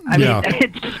again. I mean,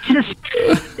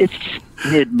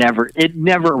 it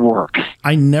never works.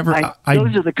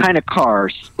 Those are the kind of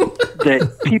cars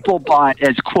that people bought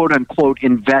as quote unquote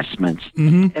investments.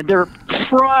 Mm-hmm. And they're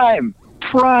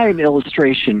prime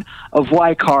illustration of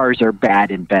why cars are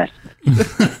bad investments.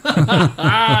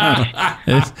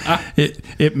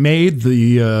 It made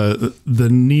the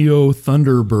Neo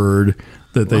Thunderbird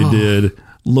that they did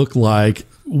look like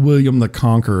William the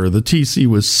Conqueror. The TC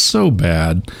was so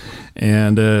bad,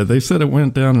 and they said it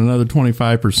went down another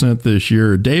 25% this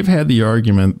year. Dave had the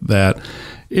argument that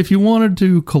if you wanted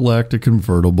to collect a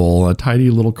convertible, a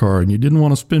tidy little car, and you didn't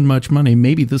want to spend much money,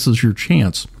 maybe this is your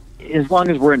chance. As long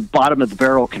as we're in bottom of the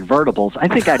barrel convertibles, I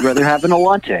think I'd rather have an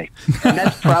Elante. And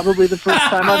that's probably the first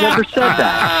time I've ever said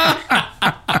that.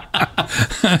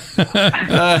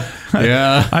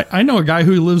 Yeah. I know a guy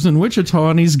who lives in Wichita,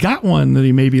 and he's got one that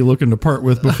he may be looking to part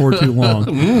with before too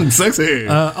long. Sexy.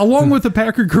 Along with the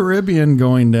Packard Caribbean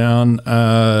going down,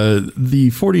 the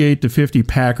 48 to 50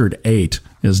 Packard 8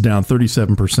 is down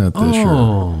 37% this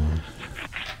year.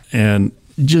 And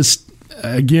just...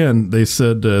 Again, they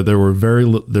said there was very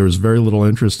little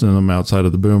interest in them outside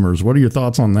of the boomers. What are your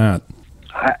thoughts on that?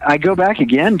 I go back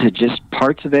again to just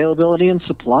parts availability and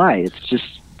supply. It's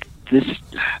just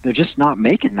they're just not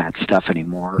making that stuff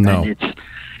anymore. No. And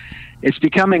it's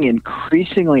becoming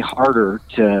increasingly harder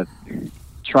to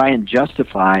try and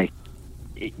justify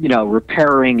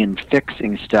repairing and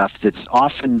fixing stuff that's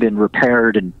often been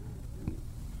repaired and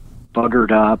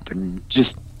buggered up and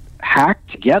just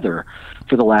hacked together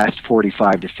for the last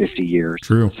 45 to 50 years.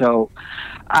 True. So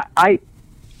I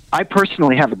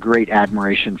personally have a great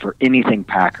admiration for anything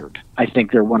Packard. I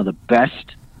think they're one of the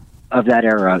best of that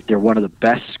era. They're one of the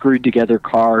best screwed together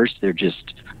cars. They're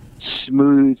just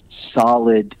smooth,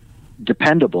 solid,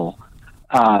 dependable.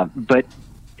 But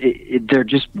they're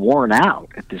just worn out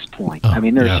at this point. I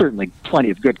mean, there's certainly plenty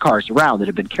of good cars around that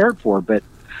have been cared for, but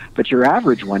your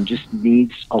average one just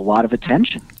needs a lot of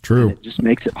attention. True. And it just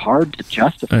makes it hard to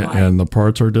justify. And the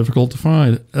parts are difficult to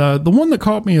find. The one that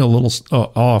caught me a little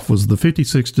off was the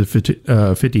 56 to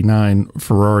 59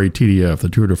 Ferrari TDF, the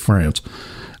Tour de France.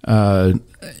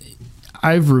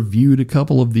 I've reviewed a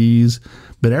couple of these,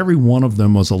 but every one of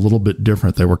them was a little bit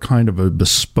different. They were kind of a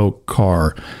bespoke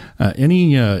car.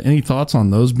 Any thoughts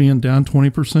on those being down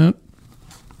 20%?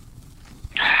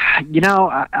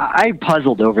 I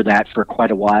puzzled over that for quite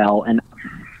a while, and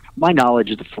my knowledge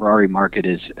of the Ferrari market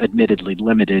is admittedly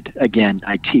limited. Again,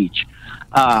 I teach.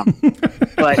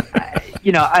 But,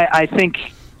 I think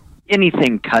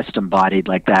anything custom bodied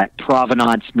like that,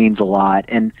 provenance means a lot,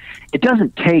 and it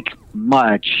doesn't take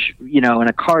much, in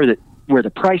a car where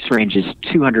the price range is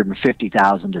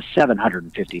 $250,000 to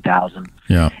 $750,000.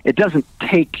 Yeah. It doesn't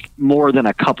take more than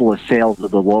a couple of sales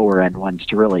of the lower end ones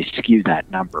to really skew that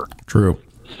number. True.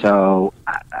 So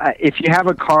if you have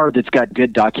a car that's got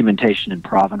good documentation and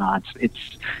provenance,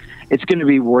 it's going to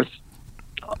be worth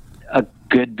a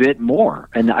good bit more,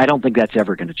 and I don't think that's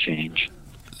ever going to change.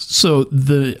 So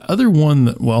the other one,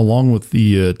 along with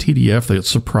the TDF that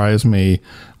surprised me,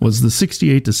 was the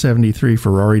 68 to 73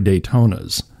 Ferrari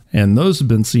Daytonas. And those have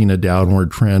been seeing a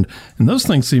downward trend. And those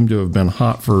things seem to have been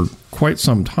hot for quite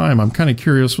some time. I'm kind of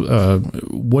curious,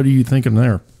 what are you thinking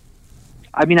there?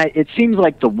 I mean, it seems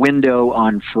like the window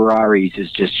on Ferraris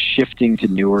is just shifting to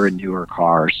newer and newer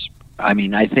cars. I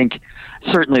mean, I think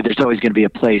certainly there's always going to be a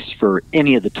place for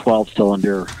any of the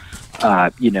 12-cylinder,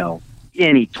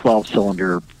 any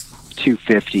 12-cylinder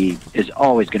 250 is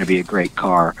always going to be a great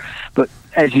car. But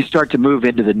as you start to move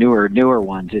into the newer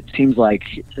ones, it seems like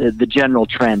the general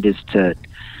trend is to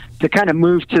kind of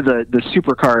move to the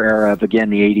supercar era of, again,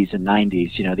 the 80s and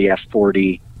 90s, the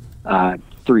F40,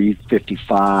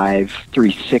 355,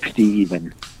 360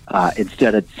 even,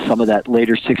 instead of some of that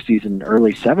later 60s and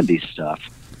early 70s stuff.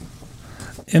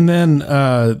 And then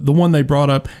the one they brought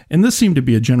up, and this seemed to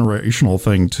be a generational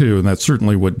thing too, and that's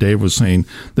certainly what Dave was saying,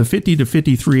 the 50 to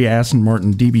 53 Aston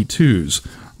Martin DB2s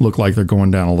look like they're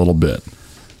going down a little bit.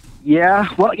 Yeah,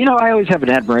 well, I always have an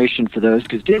admiration for those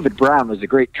because David Brown was a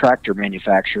great tractor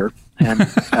manufacturer, and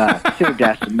saved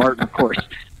Aston Martin, of course.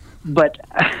 But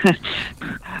I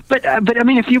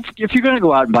mean, if you're going to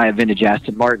go out and buy a vintage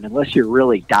Aston Martin, unless you're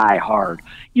really die hard,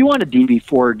 you want a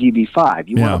DB4 or DB5.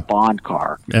 You want a Bond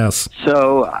car. Yes.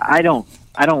 So I don't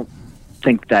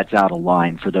think that's out of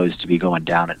line for those to be going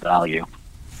down in value.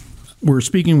 We're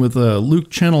speaking with Luke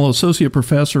Chennel, Associate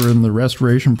Professor in the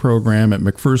Restoration Program at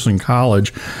McPherson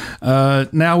College.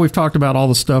 Now we've talked about all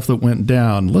the stuff that went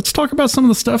down. Let's talk about some of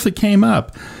the stuff that came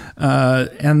up.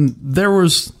 And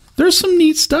there's some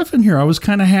neat stuff in here. I was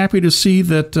kind of happy to see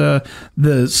that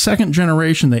the second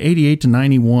generation, the 88 to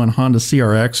 91 Honda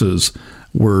CRXs,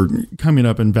 were coming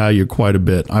up in value quite a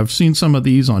bit. I've seen some of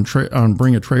these on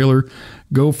Bring a Trailer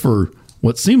go for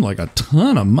what seemed like a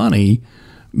ton of money.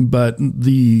 But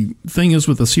the thing is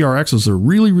with the CRXs, they're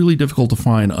really, really difficult to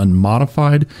find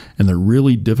unmodified, and they're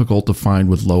really difficult to find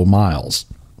with low miles.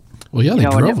 Well, yeah, they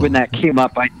drove them. When that came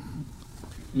up, they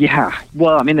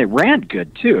ran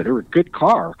good, too. They were a good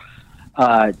car.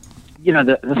 The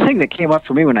thing that came up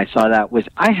for me when I saw that was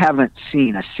I haven't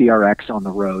seen a CRX on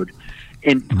the road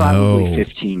in probably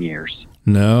 15 years.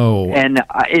 No. And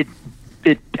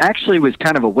it actually was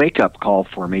kind of a wake-up call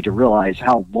for me to realize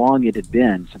how long it had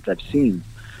been since I've seen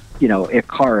a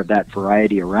car of that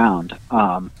variety around.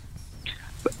 But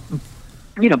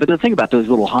the thing about those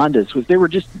little Hondas was they were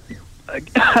just,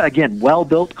 again,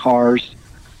 well-built cars.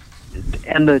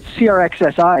 And the CRX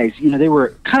SIs, they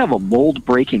were kind of a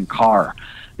mold-breaking car.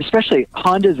 Especially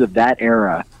Hondas of that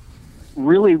era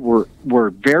really were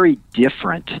very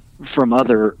different from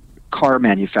other car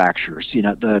manufacturers.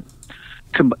 The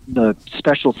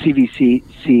special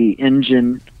CVC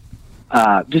engine,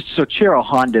 Soichiro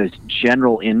Honda's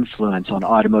general influence on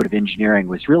automotive engineering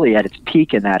was really at its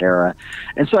peak in that era.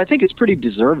 And so I think it's pretty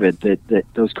deserved that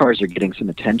those cars are getting some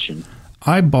attention.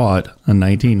 I bought a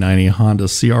 1990 Honda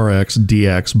CRX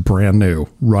DX brand new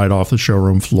right off the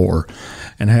showroom floor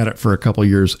and had it for a couple of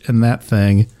years. And that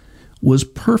thing was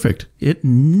perfect. It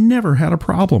never had a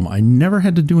problem. I never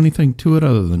had to do anything to it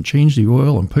other than change the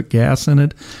oil and put gas in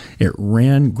it. It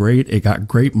ran great. It got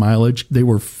great mileage. They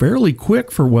were fairly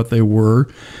quick for what they were.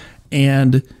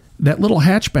 And that little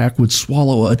hatchback would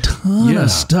swallow a ton of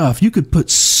stuff. You could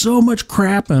put so much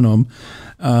crap in them.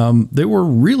 They were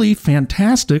really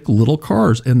fantastic little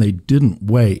cars, and they didn't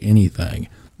weigh anything.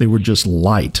 They were just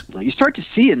light. You start to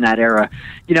see in that era,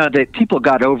 that people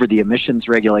got over the emissions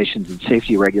regulations and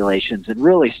safety regulations and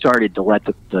really started to let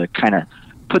the kind of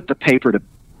put the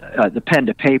pen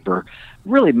to paper,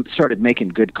 really started making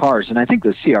good cars. And I think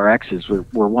the CRXs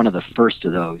were one of the first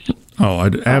of those. Oh,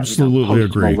 I absolutely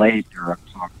agree. Post-Malay era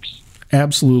cars.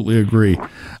 Absolutely agree.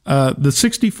 The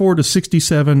 64 to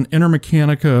 67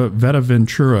 Intermechanica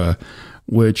Vetta-Ventura,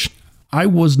 which I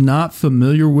was not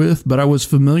familiar with, but I was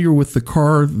familiar with the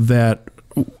car that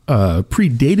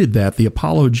predated that, the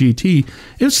Apollo GT.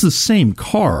 It's the same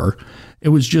car. It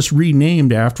was just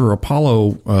renamed after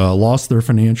Apollo lost their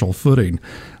financial footing.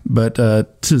 But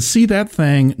to see that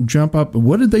thing jump up,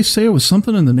 what did they say? It was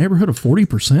something in the neighborhood of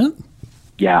 40%?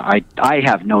 Yeah, I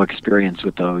have no experience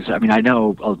with those. I mean, I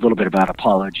know a little bit about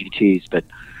Apollo GTs, but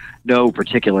no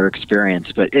particular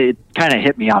experience. But it kind of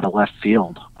hit me out of left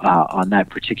field on that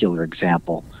particular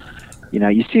example.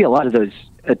 You see a lot of those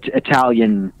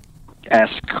Italian-esque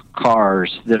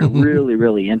cars that are really,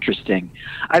 really interesting.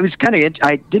 I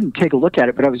didn't take a look at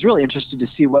it, but I was really interested to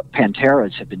see what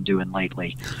Panteras have been doing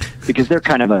lately, because they're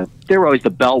always the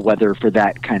bellwether for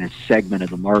that kind of segment of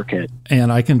the market.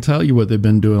 And I can tell you what they've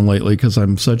been doing lately because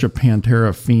I'm such a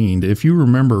Pantera fiend. If you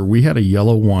remember, we had a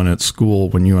yellow one at school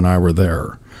when you and I were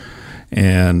there.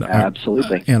 And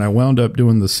absolutely. I wound up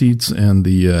doing the seats and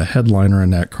the headliner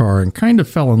in that car and kind of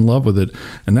fell in love with it.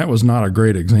 And that was not a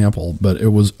great example, but it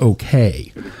was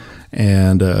okay.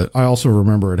 And I also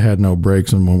remember it had no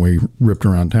brakes, and when we ripped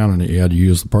around town and you had to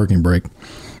use the parking brake.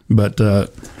 But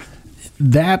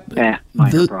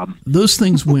those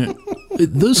things went.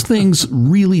 Those things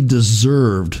really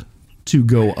deserved to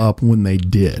go up when they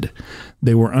did.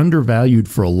 They were undervalued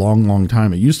for a long, long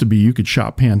time. It used to be you could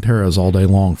shop Panteras all day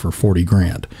long for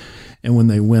 $40,000. And when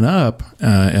they went up,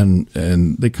 and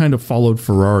they kind of followed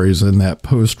Ferraris in that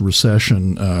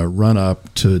post-recession run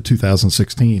up to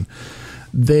 2016,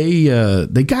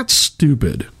 they got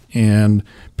stupid. And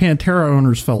Pantera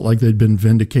owners felt like they'd been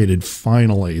vindicated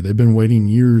finally. They'd been waiting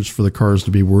years for the cars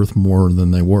to be worth more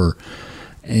than they were.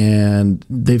 And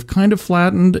they've kind of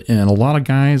flattened, and a lot of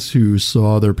guys who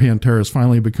saw their Panteras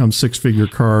finally become six-figure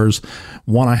cars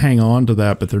want to hang on to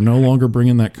that, but they're no longer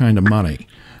bringing that kind of money.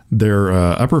 They're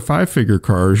upper five-figure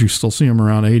cars. You still see them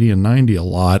around 80 and 90 a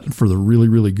lot for the really,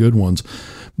 really good ones.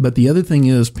 But the other thing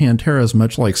is, Panteras,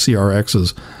 much like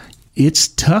CRXs, it's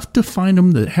tough to find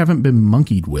them that haven't been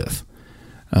monkeyed with.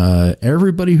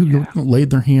 Everybody who laid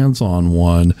their hands on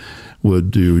one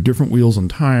would do different wheels and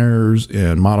tires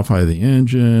and modify the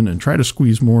engine and try to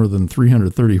squeeze more than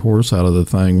 330 horse out of the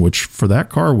thing, which for that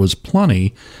car was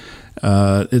plenty.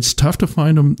 It's tough to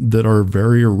find them that are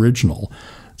very original.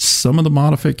 Some of the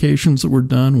modifications that were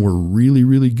done were really,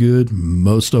 really good.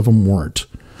 Most of them weren't.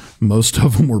 Most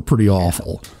of them were pretty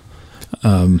awful.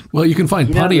 Well, you can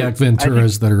find Pontiac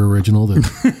Venturas that are original.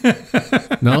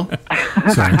 No?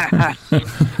 Sorry.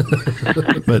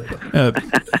 But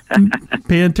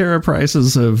Pantera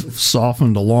prices have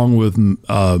softened along with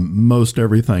most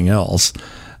everything else,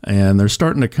 and they're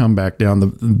starting to come back down.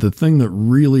 The thing that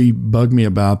really bugged me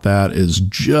about that is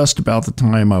just about the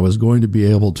time I was going to be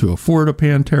able to afford a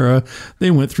Pantera,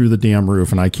 they went through the damn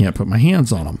roof, and I can't put my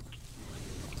hands on them.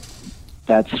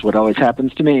 That's what always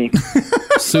happens to me.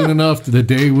 Soon enough, the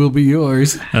day will be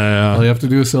yours. All you have to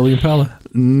do is sell the Impala.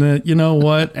 You know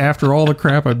what? After all the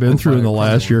crap I've been through in the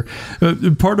last year,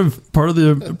 part of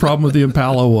the problem with the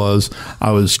Impala was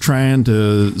I was trying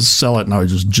to sell it, and I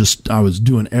was I was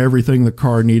doing everything the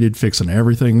car needed, fixing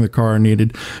everything the car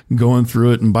needed, going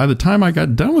through it, and by the time I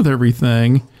got done with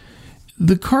everything,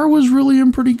 the car was really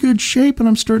in pretty good shape, and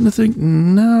I'm starting to think,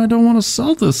 no, I don't want to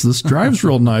sell this. This drives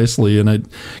real nicely, and it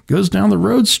goes down the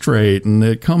road straight, and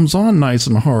it comes on nice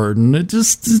and hard, and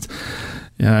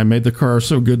I made the car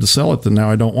so good to sell it that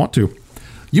now I don't want to.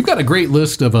 You've got a great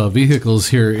list of vehicles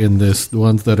here in this, the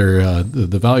ones that are,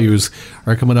 the values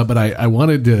are coming up, but I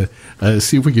wanted to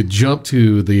see if we could jump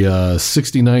to the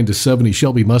 69 to 70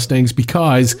 Shelby Mustangs,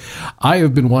 because I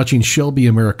have been watching Shelby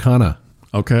Americana.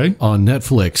 Okay. On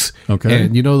Netflix. Okay.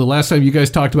 And the last time you guys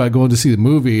talked about going to see the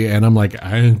movie, and I'm like,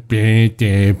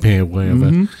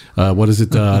 what is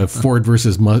it? Ford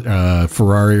versus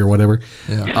Ferrari or whatever.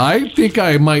 Yeah. I think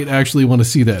I might actually want to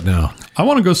see that now. I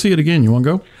want to go see it again. You want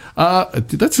to go?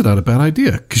 That's not a bad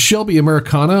idea. Because Shelby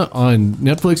Americana on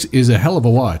Netflix is a hell of a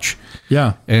watch.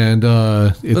 Yeah. And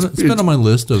It's been on my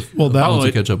list of ones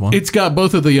to catch up on. It's got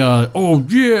both of the,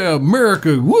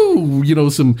 America, woo,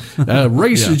 some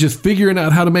races just figuring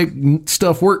out how to make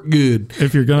stuff work good.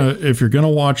 If you're gonna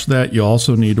watch that, you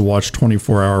also need to watch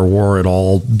 24-Hour War. It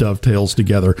all dovetails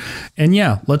together. And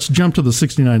yeah, let's jump to the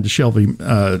 69 to 70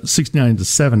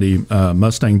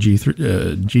 Mustang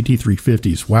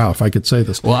GT350s. Wow, if I could say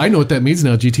this. Well, I know what that means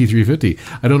now, GT350.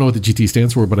 I don't know what the GT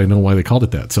stands for, but I know why they called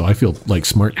it that. So I feel like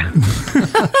smart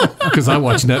because I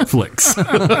watch Netflix.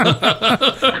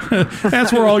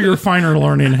 That's where all your finer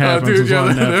learning happens. Is on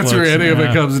Netflix. That's where any of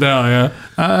it comes down. Yeah.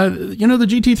 The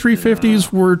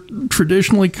GT350s were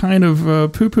traditionally kind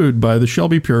of poo-pooed by the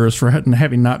Shelby purists for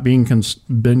having not been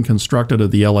constructed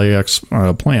at the LAX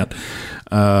plant.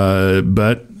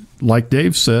 But like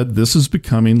Dave said, this is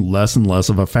becoming less and less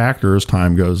of a factor as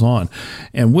time goes on.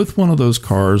 And with one of those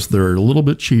cars, they're a little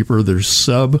bit cheaper. They're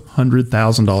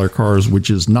sub-$100,000 cars,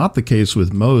 which is not the case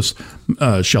with most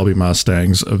Shelby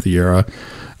Mustangs of the era.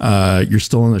 You're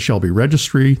still in the Shelby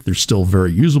registry. They're still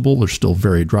very usable. They're still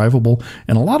very drivable.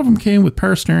 And a lot of them came with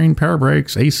power steering, power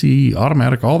brakes, AC,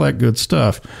 automatic, all that good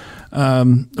stuff.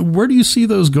 Where do you see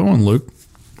those going, Luke?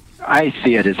 I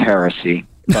see it as heresy.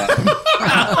 I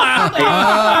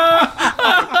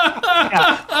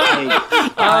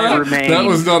remain. That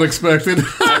was not expected.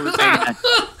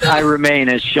 I remain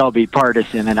a Shelby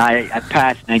partisan, and I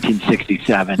passed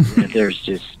 1967. There's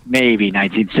just maybe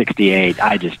 1968.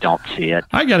 I just don't see it.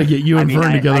 I got to get you and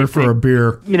Vern together for a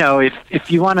beer.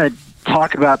 If you want to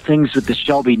talk about things with the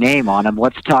Shelby name on them,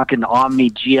 let's talk an Omni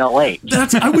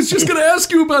GLH. I was just going to ask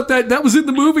you about that. That was in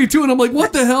the movie too, and I'm like,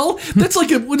 what the hell? That's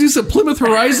like a Plymouth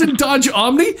Horizon Dodge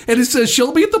Omni, and it says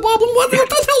Shelby at the bottom. What the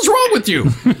hell's wrong with you?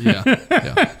 Yeah.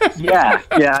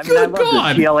 I love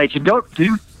the GLH, and don't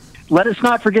let us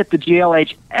not forget the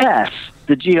GLH-S.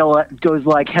 The GL goes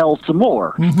like hell some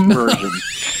more version.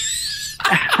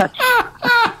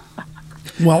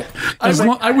 Well,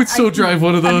 I would drive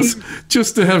one of those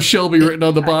just to have Shelby written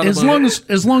on the bottom. As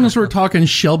long as we're talking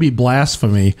Shelby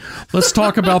blasphemy, let's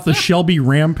talk about the Shelby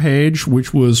Rampage,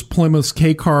 which was Plymouth's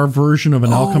K-car version of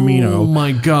an El Camino. Oh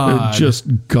my God! It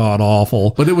just god awful.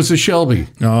 But it was a Shelby.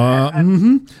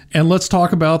 And let's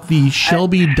talk about the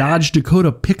Shelby Dodge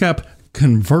Dakota pickup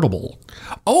convertible.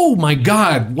 Oh my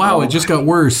God! Wow, it just got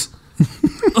worse.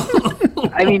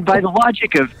 I mean, by the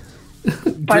logic of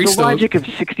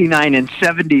 69 and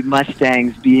 70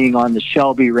 Mustangs being on the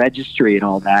Shelby registry and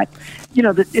all that,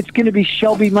 it's going to be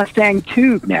Shelby Mustang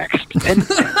 2 next. And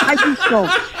I just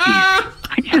don't see it.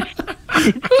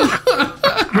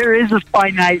 There is a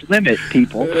finite limit,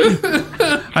 people.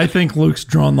 I think Luke's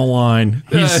drawn the line.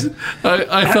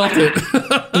 I felt it.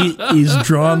 He's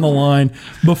drawn the line.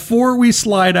 Before we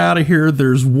slide out of here,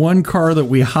 there's one car that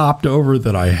we hopped over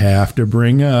that I have to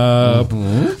bring up.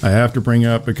 I have to bring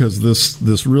up because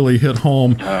this really hit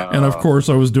home. And of course,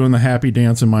 I was doing the happy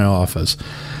dance in my office.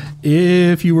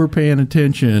 If you were paying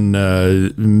attention,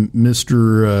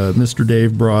 Mr.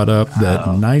 Dave brought up that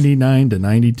 99 to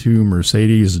 92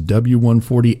 Mercedes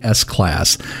W140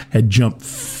 S-Class had jumped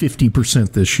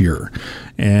 50% this year.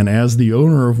 And as the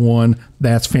owner of one,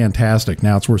 that's fantastic.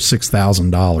 Now it's worth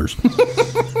 $6,000.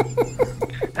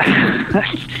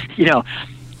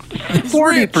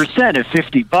 40% of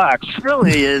 $50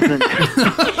 really isn't.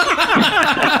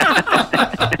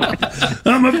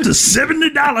 I'm up to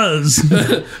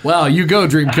 $70. Wow, you go,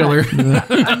 Dream Killer.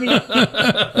 I mean,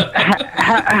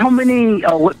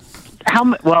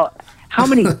 how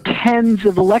many tens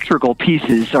of electrical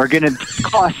pieces are going to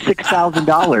cost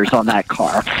 $6,000 on that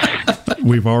car?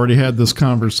 We've already had this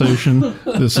conversation.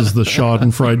 This is the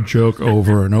Schadenfreude joke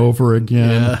over and over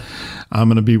again. Yeah. I'm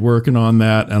going to be working on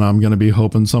that, and I'm going to be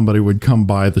hoping somebody would come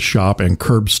by the shop and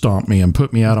curb stomp me and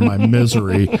put me out of my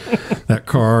misery. That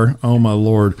car, oh my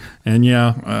Lord. And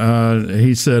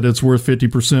he said it's worth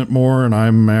 50% more, and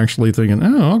I'm actually thinking,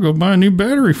 I'll go buy a new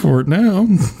battery for it now.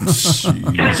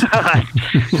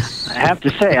 I have to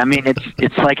say, I mean,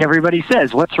 it's like everybody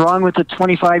says, what's wrong with a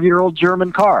 25-year-old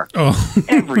German car? Oh.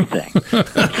 Everything.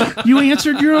 You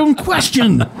answered your own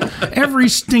question. Every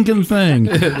stinking thing.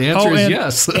 The answer is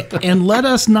yes. And let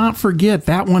us not forget,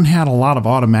 that one had a lot of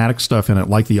automatic stuff in it,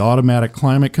 like the automatic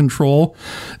climate control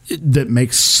that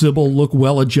makes Sybil look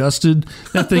well-adjusted.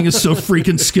 That thing is so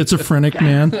freaking schizophrenic,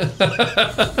 man.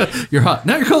 You're hot.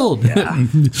 Now you're cold. Yeah.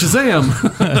 Shazam.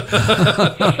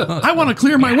 I want to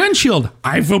clear my windshield.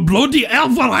 I will blow the air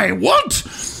what I want.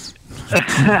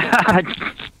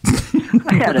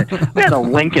 we had a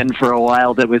Lincoln for a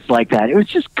while that was like that. It was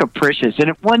just capricious, and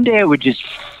one day it would just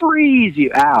freeze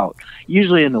you out,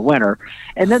 usually in the winter,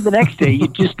 and then the next day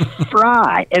you'd just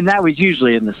fry, and that was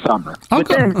usually in the summer. But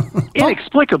then,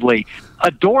 inexplicably,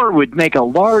 a door would make a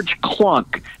large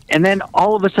clunk, and then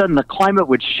all of a sudden the climate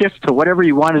would shift to whatever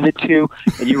you wanted it to,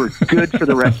 and you were good for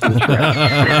the rest of the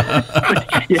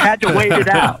trip. You had to wait it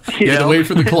out. You had to wait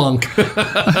for the clunk. You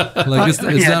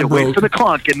had to wait for the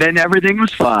clunk, and then everything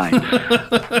was fine.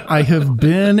 I have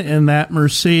been in that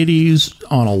Mercedes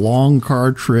on a long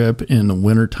car trip in the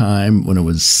wintertime when it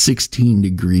was 16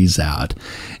 degrees out.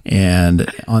 And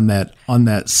on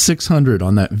that 600,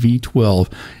 on that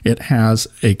V12, it has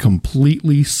a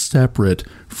completely separate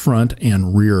front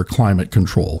and rear climate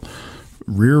control.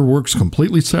 Rear works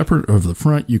completely separate of the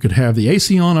front. You could have the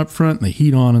AC on up front and the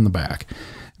heat on in the back.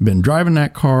 Been driving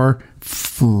that car,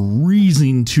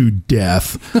 freezing to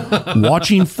death,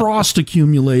 watching frost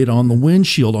accumulate on the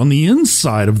windshield, on the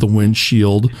inside of the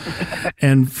windshield,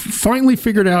 and finally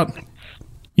figured out,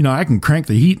 I can crank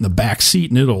the heat in the back seat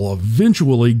and it'll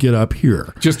eventually get up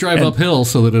here. Just drive uphill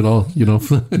so that it all,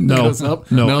 goes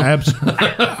up. No.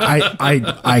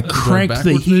 I cranked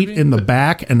the heat in the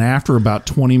back, and after about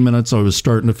 20 minutes, I was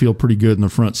starting to feel pretty good in the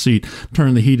front seat.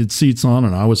 Turned the heated seats on,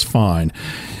 and I was fine.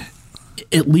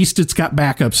 At least it's got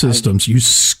backup systems. You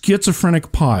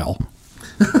schizophrenic pile.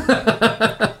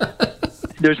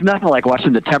 There's nothing like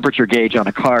watching the temperature gauge on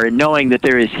a car and knowing that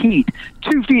there is heat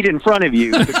 2 feet in front of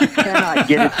you, but you cannot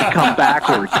get it to come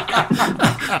backwards.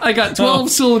 I got 12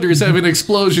 cylinders having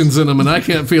explosions in them, and I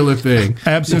can't feel a thing.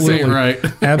 Absolutely. This ain't right.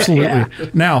 Absolutely. Yeah.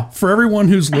 Now, for everyone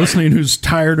who's listening who's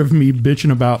tired of me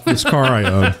bitching about this car I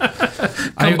own,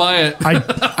 Come buy it.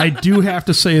 I do have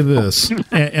to say this,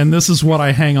 and this is what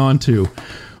I hang on to.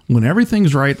 When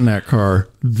everything's right in that car,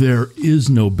 there is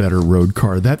no better road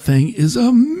car. That thing is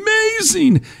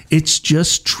amazing. It's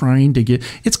just trying to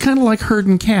it's kind of like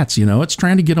herding cats, It's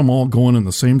trying to get them all going in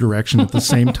the same direction at the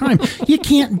same time. You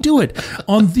can't do it.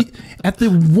 At the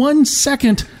 1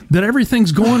 second that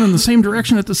everything's going in the same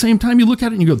direction at the same time, you look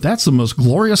at it and you go, that's the most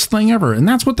glorious thing ever. And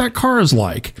that's what that car is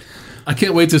like. I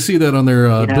can't wait to see that on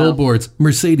their billboards.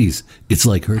 Mercedes, it's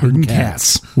like herding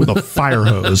cats. With a fire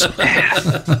hose.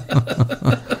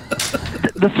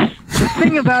 The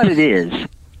thing about it is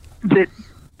that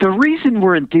the reason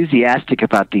we're enthusiastic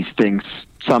about these things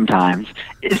sometimes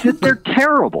is that they're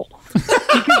terrible.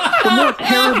 Because the more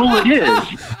terrible it is,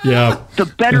 the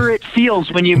better it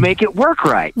feels when you make it work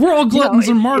right. We're all gluttons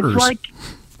and martyrs. It's like,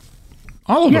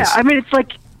 all of us. I mean, it's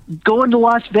like going to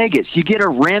Las Vegas. You get a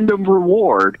random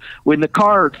reward when the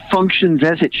car functions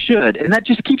as it should, and that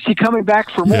just keeps you coming back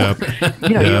for more.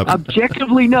 You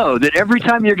objectively know that every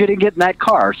time you're going to get in that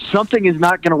car, something is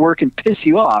not going to work and piss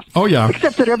you off. Oh, yeah.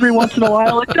 Except that every once in a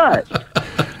while it does.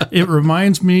 It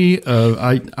reminds me of,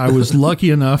 I was lucky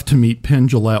enough to meet Penn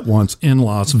Jillette once in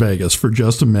Las Vegas for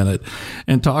just a minute,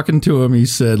 and talking to him, he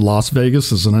said, Las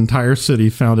Vegas is an entire city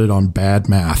founded on bad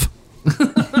math.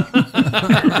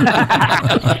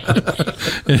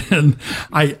 And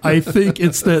I think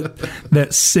it's that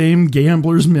same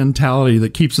gambler's mentality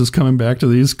that keeps us coming back to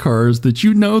these cars, that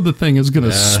the thing is going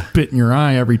to spit in your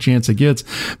eye every chance it gets,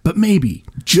 but maybe,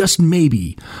 just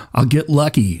maybe, I'll get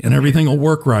lucky and everything will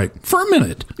work right for a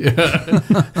minute.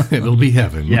 It'll be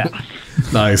heaven. Yeah.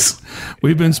 Nice.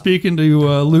 We've been speaking to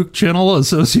Luke Chennel,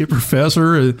 Associate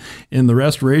Professor in the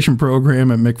Restoration Program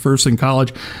at McPherson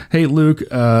College. Hey, Luke,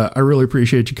 I really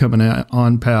appreciate you coming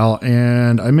on, pal,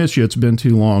 and I miss you. It's been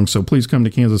too long, so please come to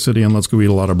Kansas City and let's go eat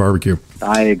a lot of barbecue.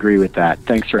 I agree with that.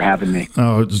 Thanks for having me.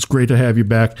 Oh, it's great to have you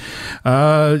back.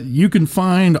 You can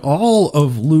find all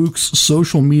of Luke's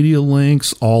social media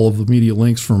links, all of the media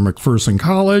links from McPherson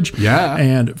College. Yeah.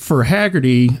 And for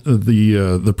Haggerty,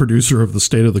 the producer of the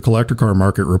State of the Collector Car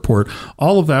Market Report,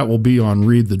 all of that will be on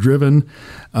Read the Driven,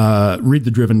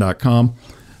 readthedriven.com.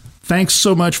 Thanks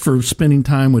so much for spending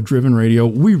time with Driven Radio.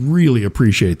 We really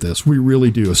appreciate this. We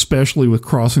really do, especially with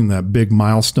crossing that big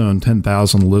milestone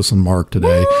 10,000 listen mark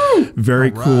today. Woo!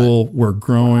 Very cool. We're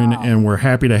growing, and we're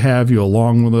happy to have you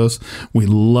along with us. We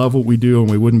love what we do, and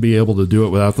we wouldn't be able to do it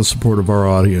without the support of our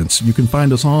audience. You can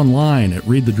find us online at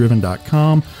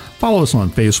readthedriven.com. Follow us on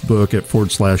Facebook at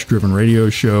 /Driven Radio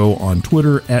Show, on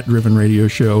Twitter at Driven Radio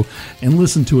Show, and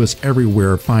listen to us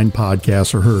everywhere fine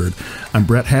podcasts are heard. I'm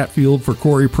Brett Hatfield for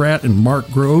Corey Pratt and Mark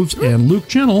Groves and Luke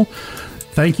Chennel.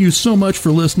 Thank you so much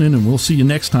for listening, and we'll see you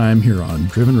next time here on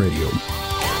Driven Radio.